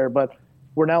out there. But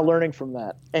we're now learning from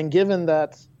that. And given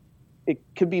that it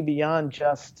could be beyond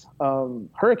just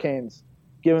hurricanes,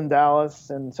 given Dallas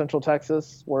and Central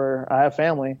Texas, where I have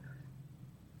family,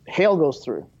 hail goes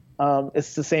through.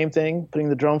 It's the same thing, putting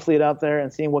the drone fleet out there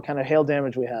and seeing what kind of hail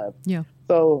damage we have. Yeah.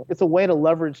 So it's a way to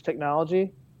leverage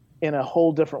technology in a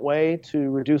whole different way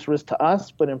to reduce risk to us,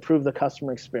 but improve the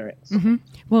customer experience.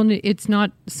 Well, it's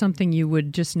not something you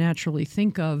would just naturally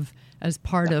think of as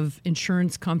part of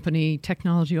insurance company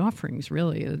technology offerings,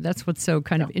 really. That's what's so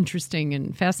kind of interesting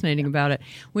and fascinating about it.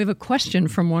 We have a question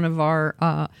from one of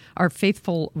our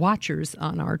faithful watchers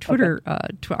on our Twitter,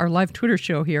 our live Twitter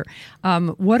show here.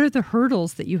 What are the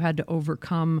hurdles that you had to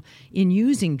overcome in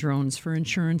using drones for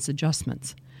insurance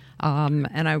adjustments?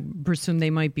 And I presume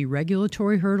they might be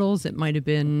regulatory hurdles. It might have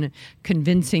been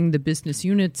convincing the business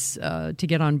units to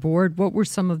get on board. What were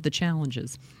some of the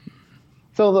challenges?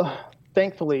 So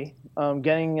thankfully,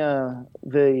 getting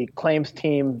the claims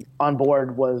team on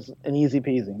board was an easy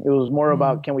peasy. It was more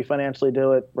about, can we financially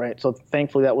do it? Right. So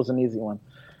thankfully, that was an easy one.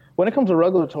 When it comes to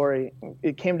regulatory,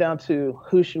 it came down to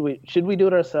should we do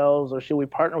it ourselves, or should we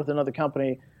partner with another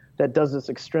company that does this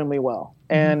extremely well?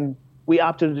 And we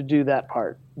opted to do that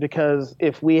part, because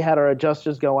if we had our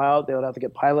adjusters go out, they would have to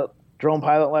get drone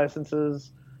pilot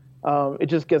licenses. It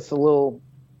just gets a little,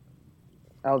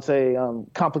 I would say,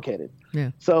 complicated.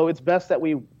 Yeah. So it's best that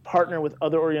we partner with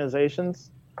other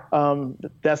organizations.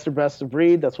 That's their best of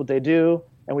breed. That's what they do,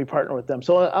 and we partner with them.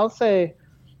 So I'll say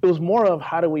it was more of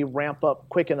how do we ramp up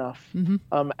quick enough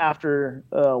after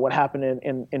what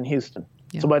happened in Houston.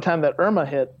 Yeah. So by the time that Irma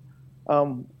hit,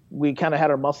 we kind of had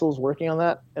our muscles working on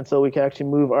that, and so we could actually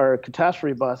move our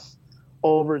catastrophe bus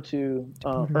over to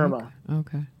Irma.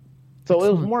 Okay. So Excellent.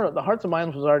 it was more, the hearts and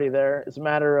minds was already there. It's a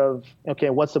matter of, okay,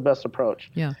 what's the best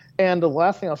approach? Yeah. And the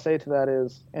last thing I'll say to that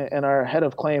is, and our head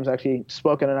of claims actually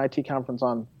spoke at an IT conference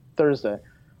on Thursday.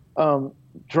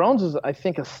 Drones is, I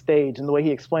think, a stage, and the way he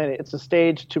explained it, it's a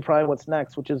stage to probably what's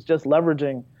next, which is just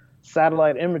leveraging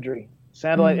satellite imagery.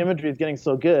 Satellite imagery is getting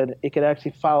so good, it could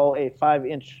actually follow a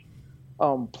 5-inch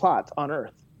plot on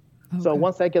Earth. Okay. So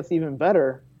once that gets even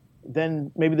better,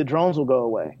 then maybe the drones will go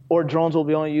away, or drones will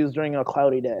be only used during a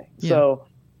cloudy day. Yeah. So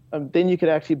then you could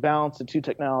actually balance the two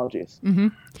technologies. Mm-hmm.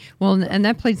 Well, and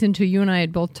that plays into, you and I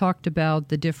had both talked about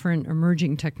the different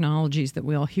emerging technologies that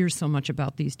we all hear so much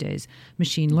about these days.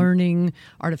 Machine learning,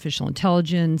 artificial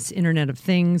intelligence, Internet of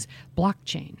Things,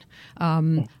 blockchain.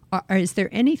 Is there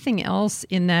anything else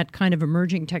in that kind of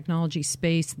emerging technology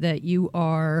space that you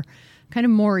are kind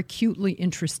of more acutely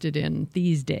interested in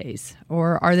these days?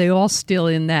 Or are they all still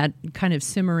in that kind of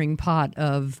simmering pot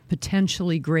of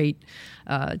potentially great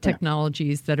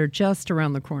technologies that are just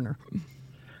around the corner?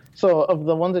 So of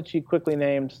the ones that you quickly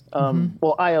named,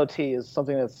 well, IoT is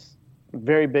something that's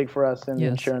very big for us in the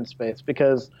insurance space,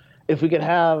 because if we could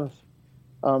have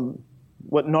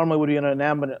what normally would be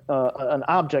an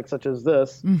object such as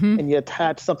this, and you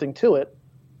attach something to it,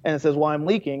 and it says, well, I'm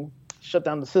leaking, shut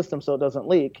down the system so it doesn't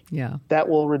leak. Yeah, that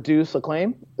will reduce a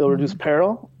claim. It'll reduce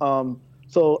peril.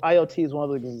 So IoT is one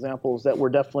of the examples that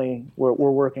we're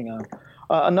working on.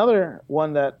 Another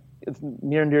one that is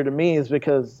near and dear to me is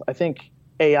because I think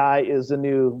AI is the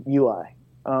new UI.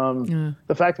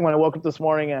 The fact that when I woke up this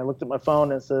morning and I looked at my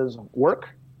phone and it says work,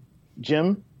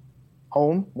 gym,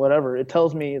 home, whatever, it's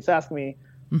asking me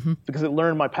because it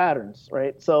learned my patterns,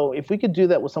 right? So if we could do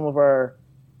that with some of our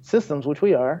systems, which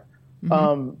we are,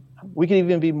 we could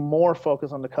even be more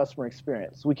focused on the customer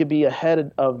experience. We could be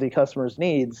ahead of the customer's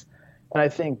needs. And I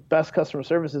think best customer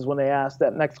service is when they ask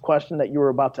that next question that you were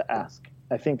about to ask.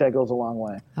 I think that goes a long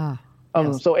way.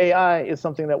 So AI is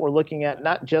something that we're looking at,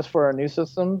 not just for our new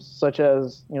systems, such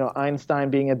as Einstein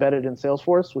being embedded in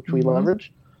Salesforce, which we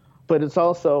leverage, but it's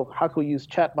also how can we use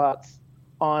chatbots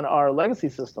on our legacy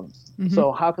systems.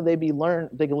 So how could they can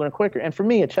learn quicker? And for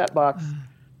me, a chatbot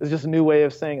is just a new way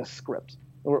of saying a script.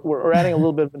 We're adding a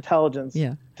little bit of intelligence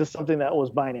to something that was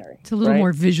binary. It's a little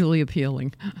more visually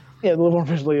appealing. Yeah, a little more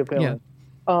visually appealing.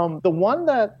 Yeah. The one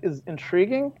that is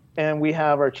intriguing, and we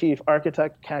have our chief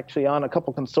architect actually on a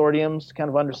couple consortiums to kind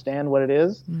of understand what it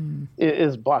is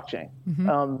blockchain.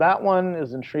 That one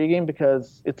is intriguing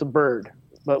because it's a bird,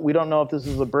 but we don't know if this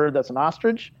is a bird that's an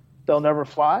ostrich, they'll never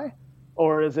fly,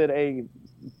 or is it a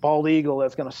bald eagle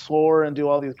that's going to soar and do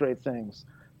all these great things.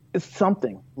 It's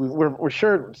something. We're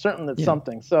certain it's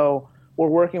something. So we're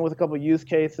working with a couple of use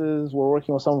cases. We're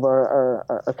working with some of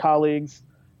our colleagues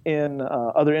in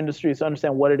other industries to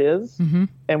understand what it is,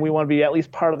 and we want to be at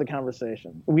least part of the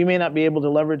conversation. We may not be able to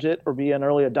leverage it or be an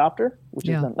early adopter, which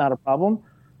is not a problem,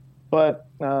 but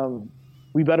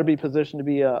we better be positioned to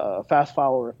be a fast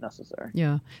follower if necessary.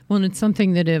 Yeah. Well, and it's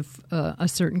something that if a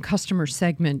certain customer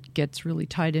segment gets really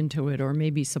tied into it, or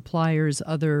maybe suppliers,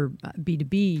 other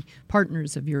B2B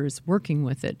partners of yours working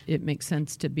with it, it makes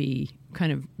sense to be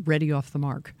kind of ready off the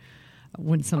mark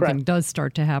when something does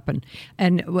start to happen.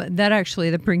 And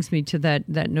that brings me to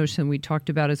that notion we talked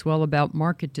about as well about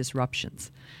market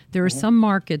disruptions. There are some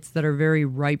markets that are very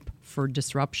ripe for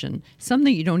disruption, some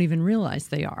that you don't even realize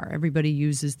they are. Everybody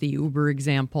uses the Uber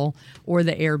example or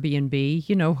the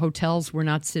Airbnb. Hotels, we're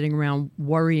not sitting around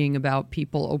worrying about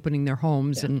people opening their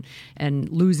homes and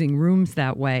losing rooms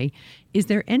that way. Is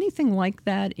there anything like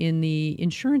that in the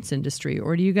insurance industry,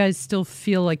 or do you guys still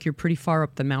feel like you're pretty far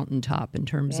up the mountaintop in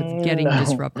terms of getting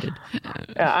disrupted?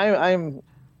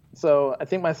 So I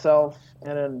think myself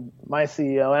and then my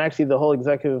CEO and actually the whole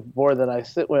executive board that I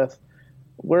sit with,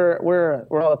 we're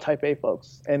all type A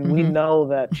folks, and we know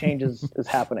that change is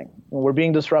happening. We're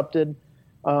being disrupted.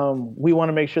 We want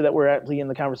to make sure that we're actually in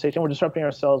the conversation. We're disrupting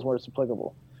ourselves where it's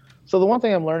applicable. So the one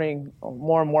thing I'm learning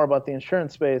more and more about the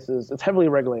insurance space is it's heavily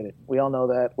regulated. We all know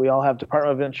that. We all have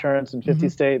Department of Insurance in 50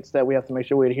 states that we have to make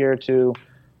sure we adhere to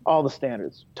all the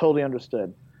standards. Totally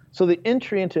understood. So the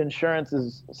entry into insurance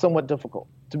is somewhat difficult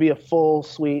to be a full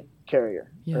suite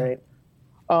carrier, right?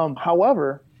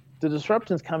 However, the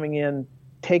disruptions coming in,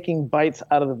 taking bites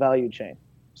out of the value chain.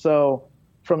 So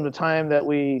from the time that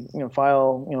we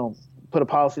put a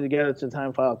policy together to the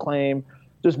time file a claim,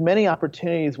 there's many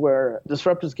opportunities where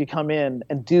disruptors could come in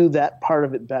and do that part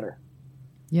of it better.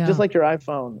 Yeah. Just like your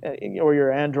iPhone or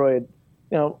your Android,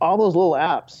 all those little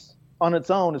apps on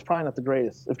its own is probably not the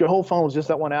greatest. If your whole phone was just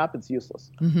that one app, it's useless.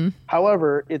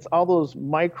 However, it's all those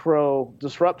micro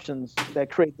disruptions that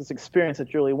create this experience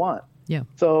that you really want. Yeah.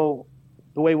 So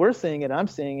the way we're seeing it, I'm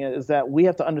seeing it, is that we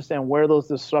have to understand where those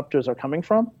disruptors are coming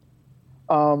from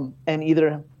And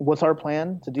either what's our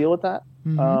plan to deal with that,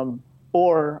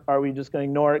 or are we just going to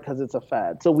ignore it because it's a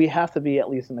fad? So we have to be at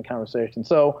least in the conversation.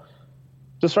 So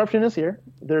disruption is here.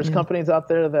 There's companies out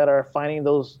there that are finding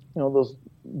those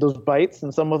bites,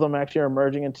 and some of them actually are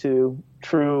emerging into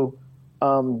true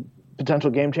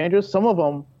potential game changers. Some of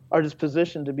them are just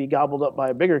positioned to be gobbled up by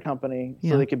a bigger company,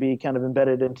 so they could be kind of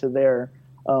embedded into their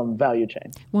value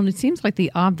chain. Well, and it seems like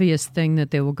the obvious thing that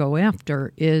they will go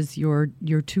after is your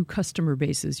two customer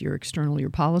bases, your external, your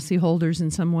policyholders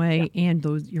in some way, and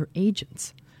your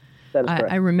agents. That is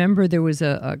correct. I remember there was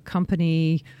a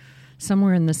company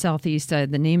somewhere in the Southeast, the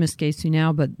name escapes me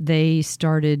now, but they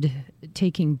started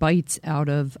taking bites out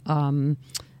of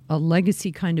a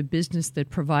legacy kind of business that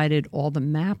provided all the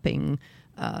mapping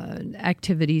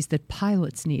activities that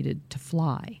pilots needed to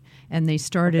fly. And they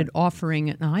started offering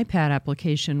an iPad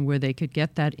application where they could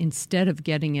get that instead of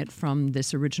getting it from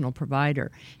this original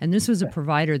provider. And this was a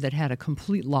provider that had a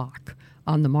complete lock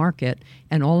on the market,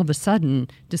 and all of a sudden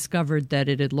discovered that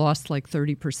it had lost like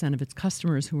 30% of its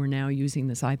customers who were now using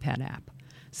this iPad app.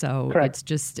 So it's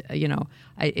just,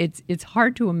 it's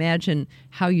hard to imagine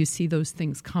how you see those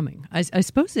things coming. I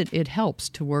suppose it helps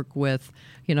to work with,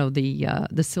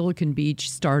 the Silicon Beach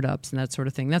startups and that sort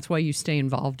of thing. That's why you stay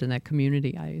involved in that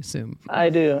community, I assume. I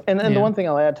do. And the one thing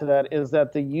I'll add to that is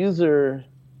that the user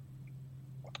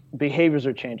behaviors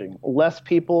are changing. Less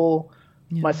people.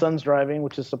 My son's driving,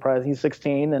 which is surprising. He's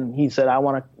 16, and he said, I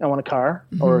want a car,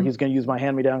 or he's going to use my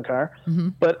hand-me-down car.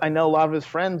 But I know a lot of his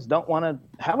friends don't want to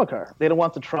have a car. They don't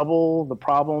want the trouble, the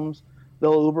problems.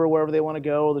 They'll Uber wherever they want to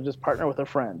go. They'll just partner with a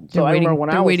friend. So I remember when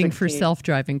I was 16, waiting for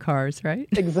self-driving cars, right?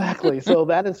 Exactly. So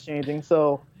that is changing.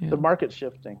 So the market's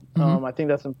shifting. I think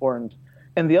that's important.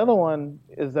 And the other one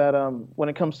is that when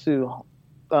it comes to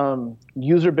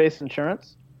user-based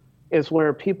insurance, is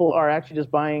where people are actually just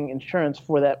buying insurance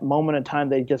for that moment in time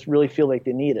they just really feel like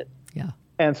they need it. Yeah.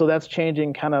 And so that's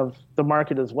changing kind of the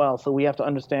market as well. So we have to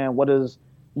understand what does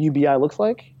UBI looks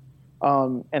like,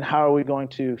 and how are we going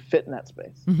to fit in that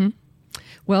space.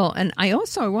 Well, and I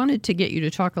wanted to get you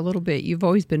to talk a little bit. You've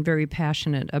always been very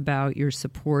passionate about your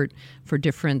support for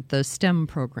the STEM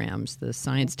programs, the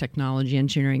science, technology,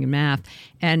 engineering, and math,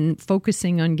 and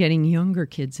focusing on getting younger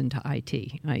kids into IT.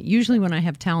 Usually when I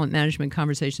have talent management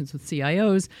conversations with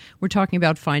CIOs, we're talking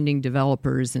about finding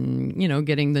developers and,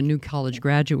 getting the new college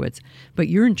graduates. But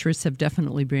your interests have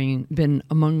definitely been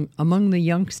among the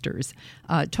youngsters.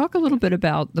 Talk a little bit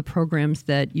about the programs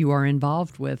that you are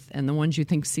involved with and the ones you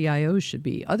think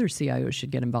other CIOs should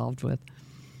get involved with.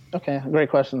 Okay, great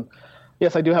question.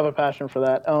 Yes, I do have a passion for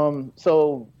that.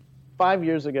 So 5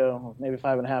 years ago, maybe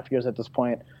 5.5 years at this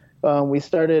point, we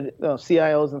started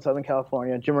CIOs in Southern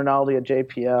California. Jim Rinaldi at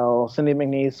JPL, Cindy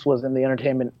McNeese was in the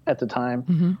entertainment at the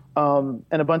time, and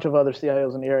a bunch of other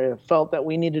CIOs in the area felt that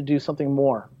we needed to do something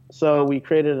more. So we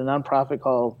created a nonprofit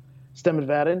called STEM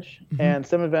Advantage, and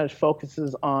STEM Advantage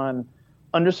focuses on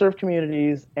underserved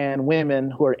communities and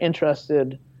women who are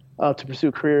interested to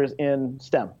pursue careers in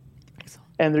STEM. Excellent.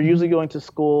 And they're usually going to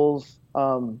schools,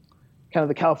 kind of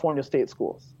the California state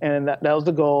schools. And that was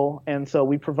the goal. And so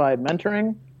we provide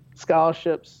mentoring,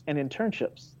 scholarships, and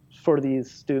internships for these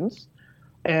students.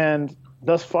 And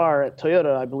thus far at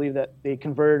Toyota, I believe that they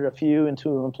converted a few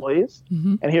into employees.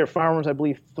 And here at Farmers, I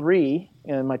believe 3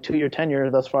 in my 2-year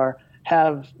tenure thus far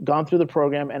have gone through the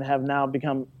program and have now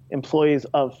become employees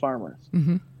of Farmers.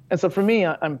 And so for me,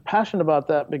 I'm passionate about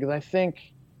that because I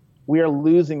think we are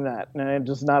losing that. And it's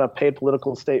just not a paid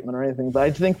political statement or anything, but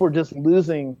I think we're just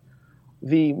losing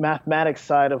the mathematics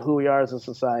side of who we are as a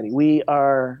society. We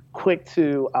are quick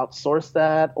to outsource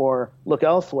that or look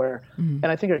elsewhere. And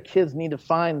I think our kids need to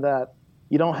find that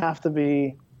you don't have to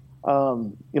be,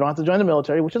 you don't have to join the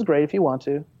military, which is great if you want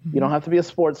to. You don't have to be a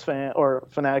sports fan or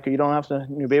fanatic, or you don't have to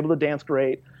be able to dance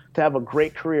great to have a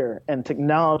great career. And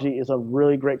technology is a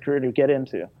really great career to get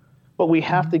into. But we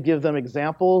have to give them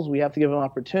examples. We have to give them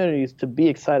opportunities to be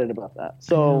excited about that.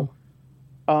 So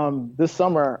this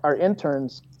summer, our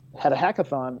interns had a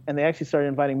hackathon, and they actually started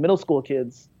inviting middle school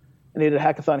kids, and they did a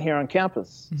hackathon here on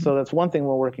campus. So that's one thing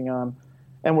we're working on.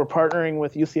 And we're partnering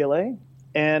with UCLA,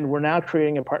 and we're now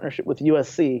creating a partnership with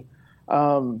USC.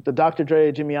 The Dr.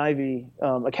 Dre, Jimmy Ivey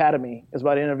Academy is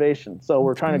about innovation. So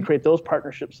we're trying to create those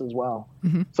partnerships as well.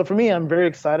 So for me, I'm very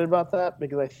excited about that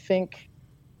because I think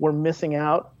we're missing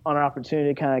out on our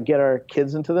opportunity to kind of get our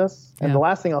kids into this. And the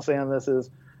last thing I'll say on this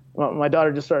is my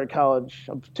daughter just started college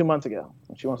 2 months ago.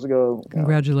 She wants to go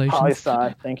Congratulations.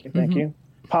 Poli-sci. Thank you.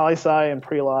 Poli-sci and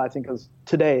pre-law, I think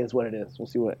today is what it is. We'll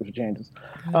see if it changes.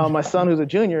 My son, who's a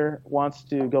junior, wants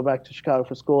to go back to Chicago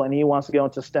for school, and he wants to go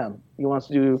into STEM. He wants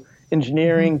to do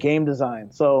engineering, game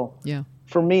design. So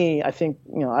for me, I think,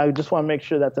 I just want to make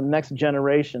sure that the next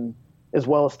generation is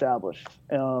well established.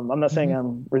 I'm not saying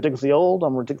I'm ridiculously old,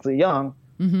 I'm ridiculously young,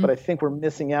 but I think we're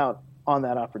missing out on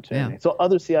that opportunity. So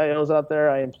other CIOs out there,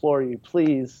 I implore you,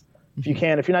 please, if you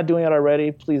can, if you're not doing it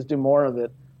already, please do more of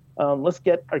it. Let's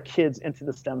get our kids into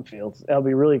the STEM fields. That'll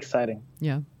be really exciting.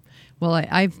 Yeah. Well,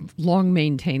 I've long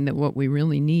maintained that what we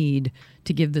really need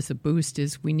to give this a boost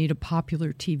is we need a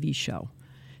popular TV show.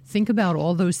 Think about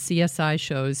all those CSI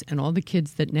shows and all the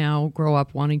kids that now grow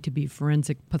up wanting to be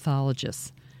forensic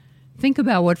pathologists. Think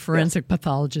about what forensic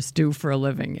pathologists do for a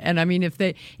living. And I mean, if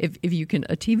you can,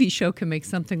 a TV show can make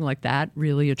something like that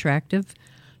really attractive,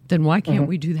 then why can't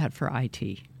we do that for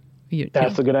IT?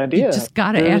 That's a good idea. You just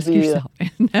got to ask yourself.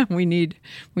 And we need,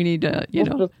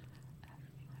 we'll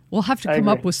have to come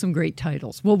up with some great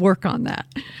titles. We'll work on that.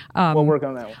 We'll work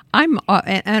on that one.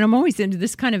 I'm always into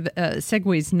this kind of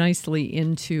segues nicely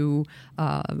into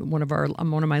one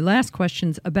of my last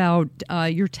questions about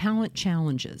your talent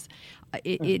challenges.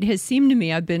 It has seemed to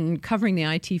me, I've been covering the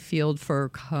IT field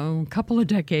for a couple of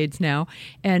decades now,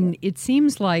 and it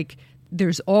seems like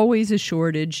there's always a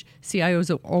shortage. CIOs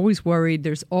are always worried.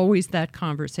 There's always that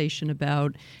conversation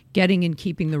about getting and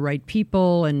keeping the right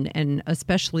people, and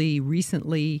especially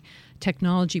recently,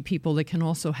 technology people that can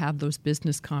also have those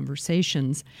business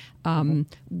conversations.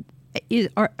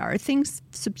 Are things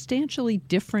substantially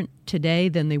different today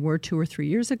than they were 2 or 3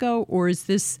 years ago, or is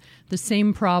this the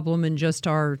same problem in just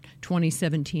our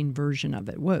 2017 version of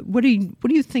it? What do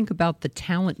you think about the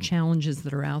talent challenges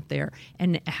that are out there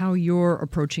and how you're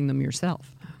approaching them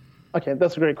yourself? Okay,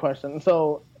 that's a great question.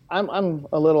 So I'm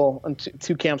a little in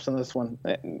two camps on this one,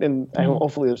 and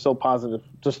hopefully they're still positive.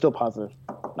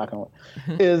 Knock on wood.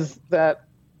 Is that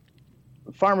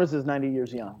Farmers is 90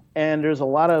 years young, and there's a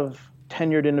lot of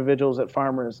tenured individuals at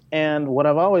Farmers. And what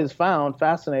I've always found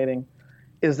fascinating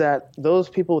is that those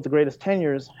people with the greatest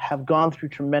tenures have gone through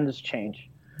tremendous change.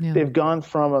 Yeah. They've gone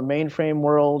from a mainframe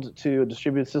world to a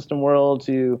distributed system world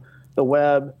to the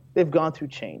web. They've gone through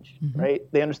change, right?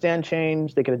 They understand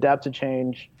change. They can adapt to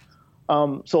change.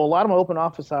 So a lot of my open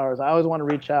office hours, I always want to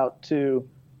reach out to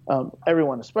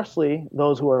everyone, especially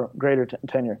those who are greater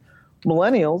tenure.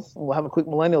 Millennials, we'll have a quick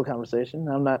millennial conversation.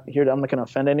 I'm not going to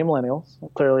offend any millennials.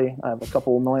 Clearly, I have a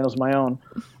couple of millennials of my own.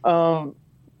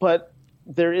 But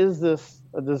there is this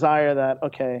desire that,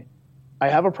 okay, I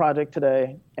have a project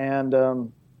today, and a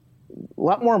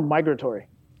lot more migratory.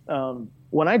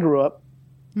 When I grew up,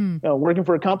 working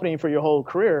for a company for your whole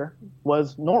career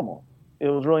was normal. It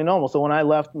was really normal. So when I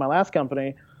left my last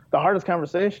company, the hardest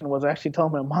conversation was actually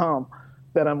telling my mom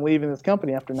that I'm leaving this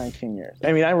company after 19 years.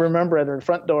 I mean, I remember at her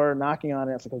front door knocking on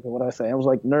it. I was like, okay, what do I say? I was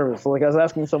like nervous. So like I was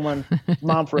asking someone,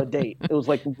 mom, for a date. It was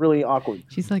like really awkward.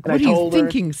 She's like, what are you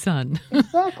thinking, son?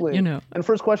 Exactly. And the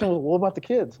first question was, what about the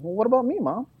kids? Well, what about me,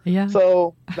 mom? Yeah.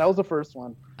 So that was the first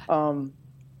one.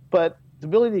 But the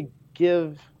ability to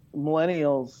give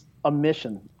millennials a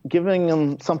mission, giving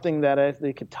them something that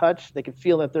they could touch, they could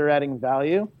feel that they're adding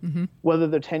value, whether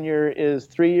their tenure is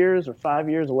 3 years or 5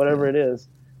 years or whatever it is.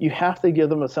 You have to give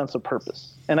them a sense of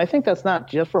purpose. And I think that's not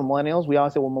just for millennials. We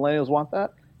always say, well, millennials want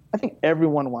that. I think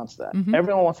everyone wants that.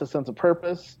 Everyone wants a sense of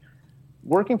purpose.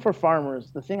 Working for Farmers,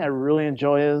 the thing I really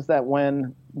enjoy is that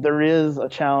when there is a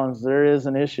challenge, there is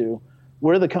an issue,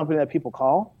 we're the company that people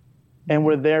call, and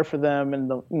we're there for them in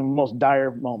the most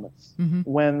dire moments.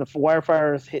 When the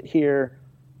wildfires hit here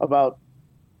about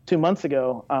 2 months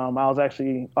ago, I was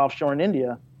actually offshore in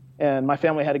India, and my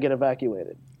family had to get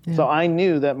evacuated. Yeah. So I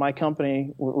knew that my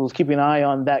company was keeping an eye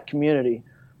on that community.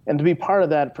 And to be part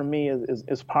of that, for me,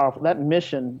 is powerful. That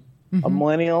mission, a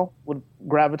millennial would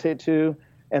gravitate to,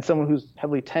 and someone who's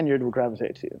heavily tenured would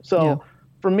gravitate to. So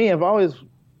for me, I've always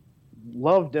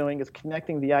loved doing is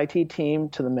connecting the IT team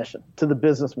to the mission, to the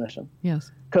business mission.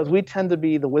 Yes. Because we tend to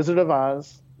be the Wizard of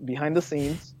Oz behind the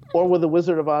scenes, or with the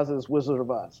Wizard of Oz as Wizard of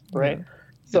Oz, right? Yeah.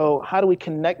 So how do we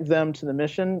connect them to the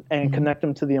mission and connect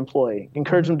them to the employee?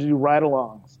 Encourage them to do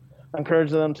ride-alongs. Encourage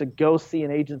them to go see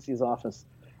an agency's office.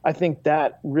 I think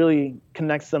that really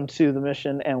connects them to the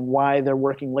mission and why they're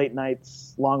working late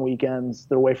nights, long weekends,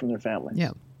 they're away from their families.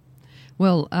 Yeah.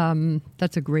 Well,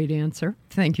 that's a great answer.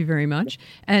 Thank you very much.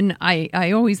 And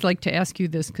I always like to ask you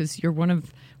this because you're one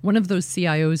of those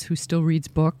CIOs who still reads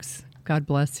books. God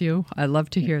bless you. I love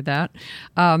to hear that.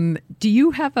 Do you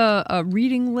have a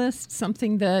reading list,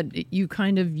 something that you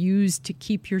kind of use to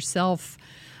keep yourself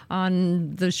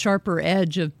on the sharper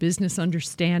edge of business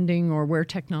understanding or where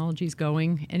technology is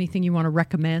going? Anything you want to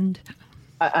recommend?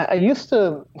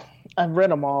 I've read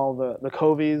them all, the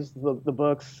Coveys, the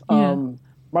books. Yeah.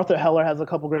 Martha Heller has a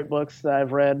couple great books that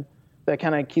I've read that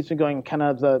kind of keeps me going, kind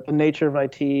of the nature of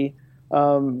IT.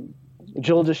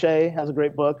 Jill Deshay has a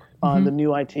great book on the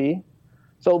new IT.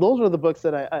 So those are the books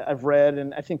that I've read,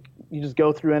 and I think you just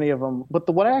go through any of them. But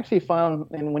what I actually found,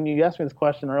 and when you asked me this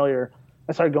question earlier,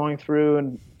 I started going through,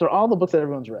 and they're all the books that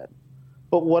everyone's read.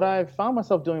 But what I've found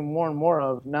myself doing more and more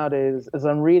of nowadays is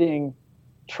I'm reading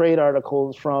trade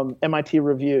articles from MIT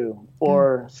Review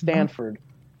or Stanford,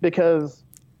 because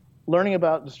learning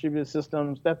about distributed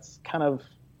systems, that's kind of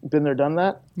been there, done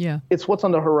that. Yeah. It's what's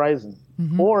on the horizon.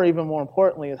 Or even more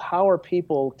importantly is how are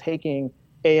people taking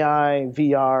AI,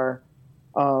 VR,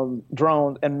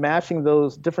 drones and matching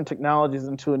those different technologies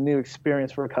into a new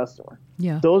experience for a customer.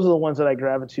 Yeah. Those are the ones that I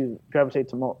gravitate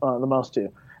to the most to.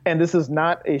 And this is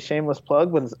not a shameless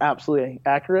plug, but it's absolutely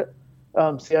accurate.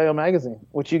 CIO Magazine,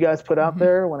 which you guys put out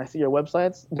there, when I see your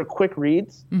websites, they're quick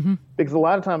reads, because a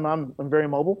lot of time I'm very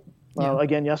mobile.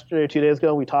 Again, yesterday or 2 days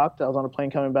ago, we talked. I was on a plane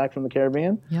coming back from the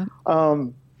Caribbean. Yeah.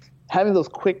 Having those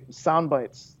quick sound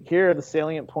bites. Here are the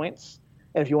salient points.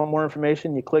 And if you want more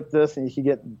information, you click this and you can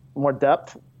get more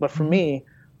depth. But for me,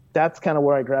 that's kind of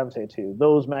where I gravitate to.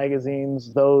 Those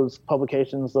magazines, those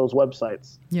publications, those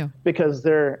websites. Yeah. Because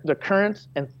they're current,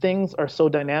 and things are so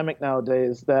dynamic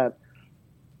nowadays that,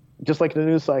 just like the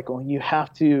news cycle, you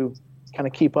have to kind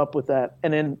of keep up with that.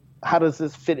 And then how does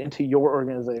this fit into your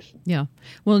organization? Yeah.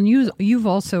 Well, and you've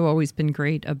also always been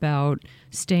great about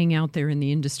staying out there in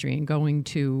the industry and going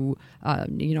to,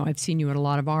 I've seen you at a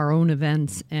lot of our own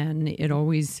events, and it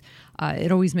always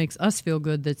makes us feel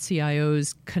good that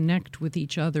CIOs connect with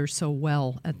each other so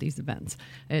well at these events.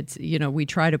 It's, we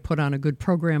try to put on a good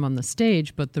program on the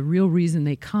stage, but the real reason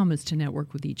they come is to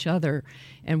network with each other.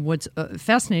 And what's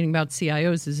fascinating about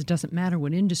CIOs is it doesn't matter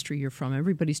what industry you're from.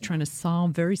 Everybody's trying to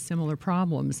solve very similar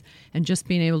problems, and just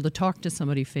being able to talk to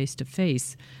somebody face to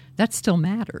face, that still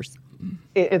matters.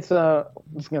 It's going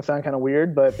to sound kind of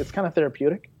weird, but it's kind of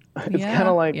therapeutic. It's kind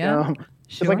of like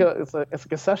Sure. it's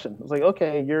like a session. It's like,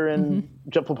 okay, you're in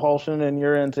jet propulsion and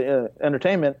you're into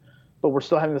entertainment, but we're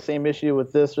still having the same issue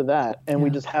with this or that, and we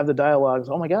just have the dialogues.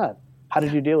 Oh my God, how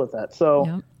did you deal with that?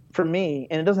 So for me,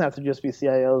 and it doesn't have to just be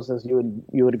CIOs, as you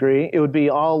would agree. It would be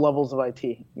all levels of IT.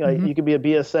 You could be a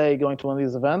BSA going to one of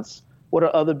these events. What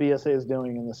are other BSAs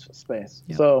doing in this space?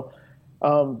 Yeah. So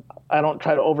I don't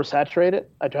try to oversaturate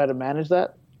it. I try to manage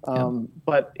that,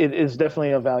 but it is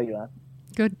definitely a value add.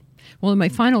 Good. Well, my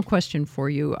final question for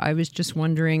you, I was just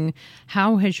wondering,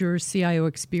 how has your CIO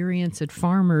experience at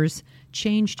Farmers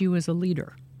changed you as a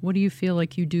leader? What do you feel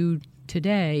like you do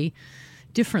today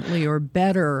differently or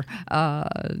better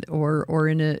or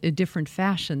in a different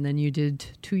fashion than you did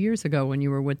 2 years ago when you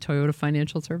were with Toyota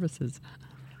Financial Services?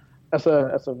 That's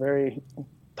a very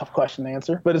tough question to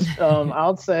answer, but it's, I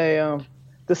would say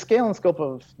the scale and scope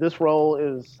of this role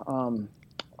is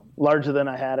larger than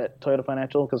I had at Toyota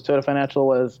Financial, because Toyota Financial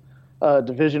was a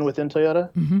division within Toyota.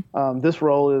 This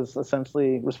role is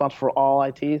essentially responsible for all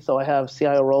IT, so I have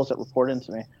CIO roles that report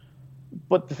into me.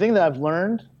 But the thing that I've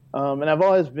learned, and I've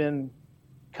always been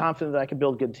confident that I can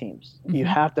build good teams. You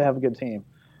have to have a good team.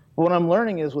 But what I'm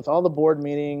learning is, with all the board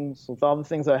meetings, with all the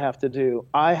things I have to do,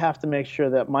 I have to make sure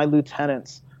that my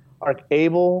lieutenants are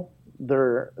able,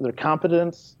 they're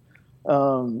competent,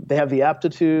 they have the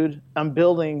aptitude. I'm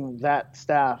building that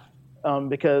staff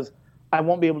because I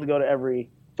won't be able to go to every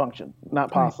function.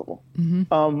 Not possible.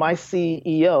 My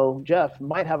CEO, Jeff,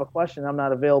 might have a question I'm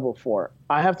not available for.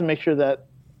 I have to make sure that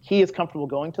he is comfortable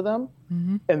going to them,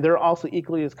 and they're also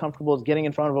equally as comfortable as getting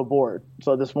in front of a board.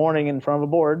 So this morning in front of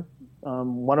a board,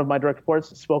 one of my direct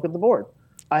reports spoke at the board.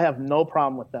 I have no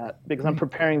problem with that, because I'm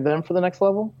preparing them for the next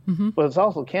level, but it's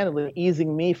also candidly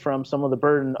easing me from some of the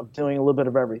burden of doing a little bit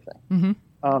of everything.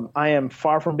 I am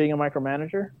far from being a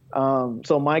micromanager.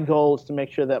 So my goal is to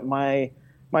make sure that my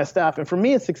staff, and for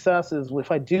me, it's success is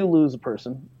if I do lose a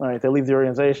person, all right, they leave the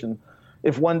organization,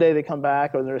 if one day they come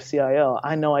back or they're a CIO,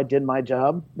 I know I did my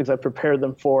job because I prepared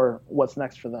them for what's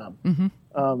next for them.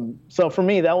 So for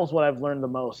me, that was what I've learned the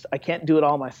most. I can't do it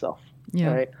all myself.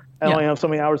 Right? I only have so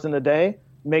many hours in the day.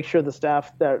 Make sure the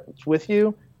staff that's with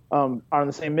you are on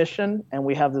the same mission, and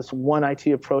we have this one IT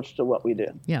approach to what we do.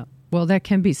 Yeah. Well, that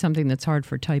can be something that's hard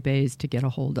for type A's to get a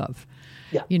hold of.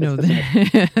 Yeah,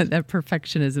 that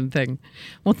perfectionism thing.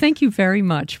 Well, thank you very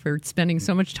much for spending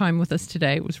so much time with us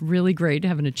today. It was really great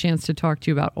having a chance to talk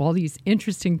to you about all these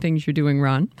interesting things you're doing,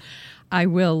 Ron. I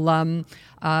will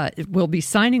be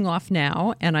signing off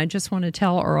now, and I just want to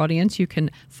tell our audience you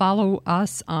can follow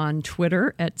us on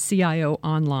Twitter at CIO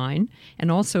Online,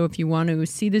 and also if you want to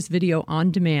see this video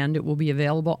on demand, it will be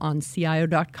available on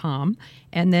CIO.com,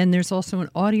 and then there's also an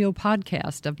audio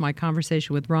podcast of my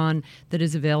conversation with Ron that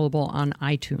is available on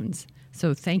iTunes.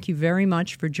 So thank you very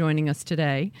much for joining us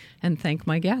today, and thank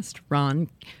my guest, Ron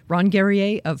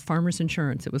Guerrier of Farmers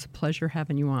Insurance. It was a pleasure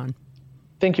having you on.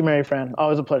 Thank you, Maryfran.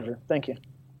 Always a pleasure. Thank you.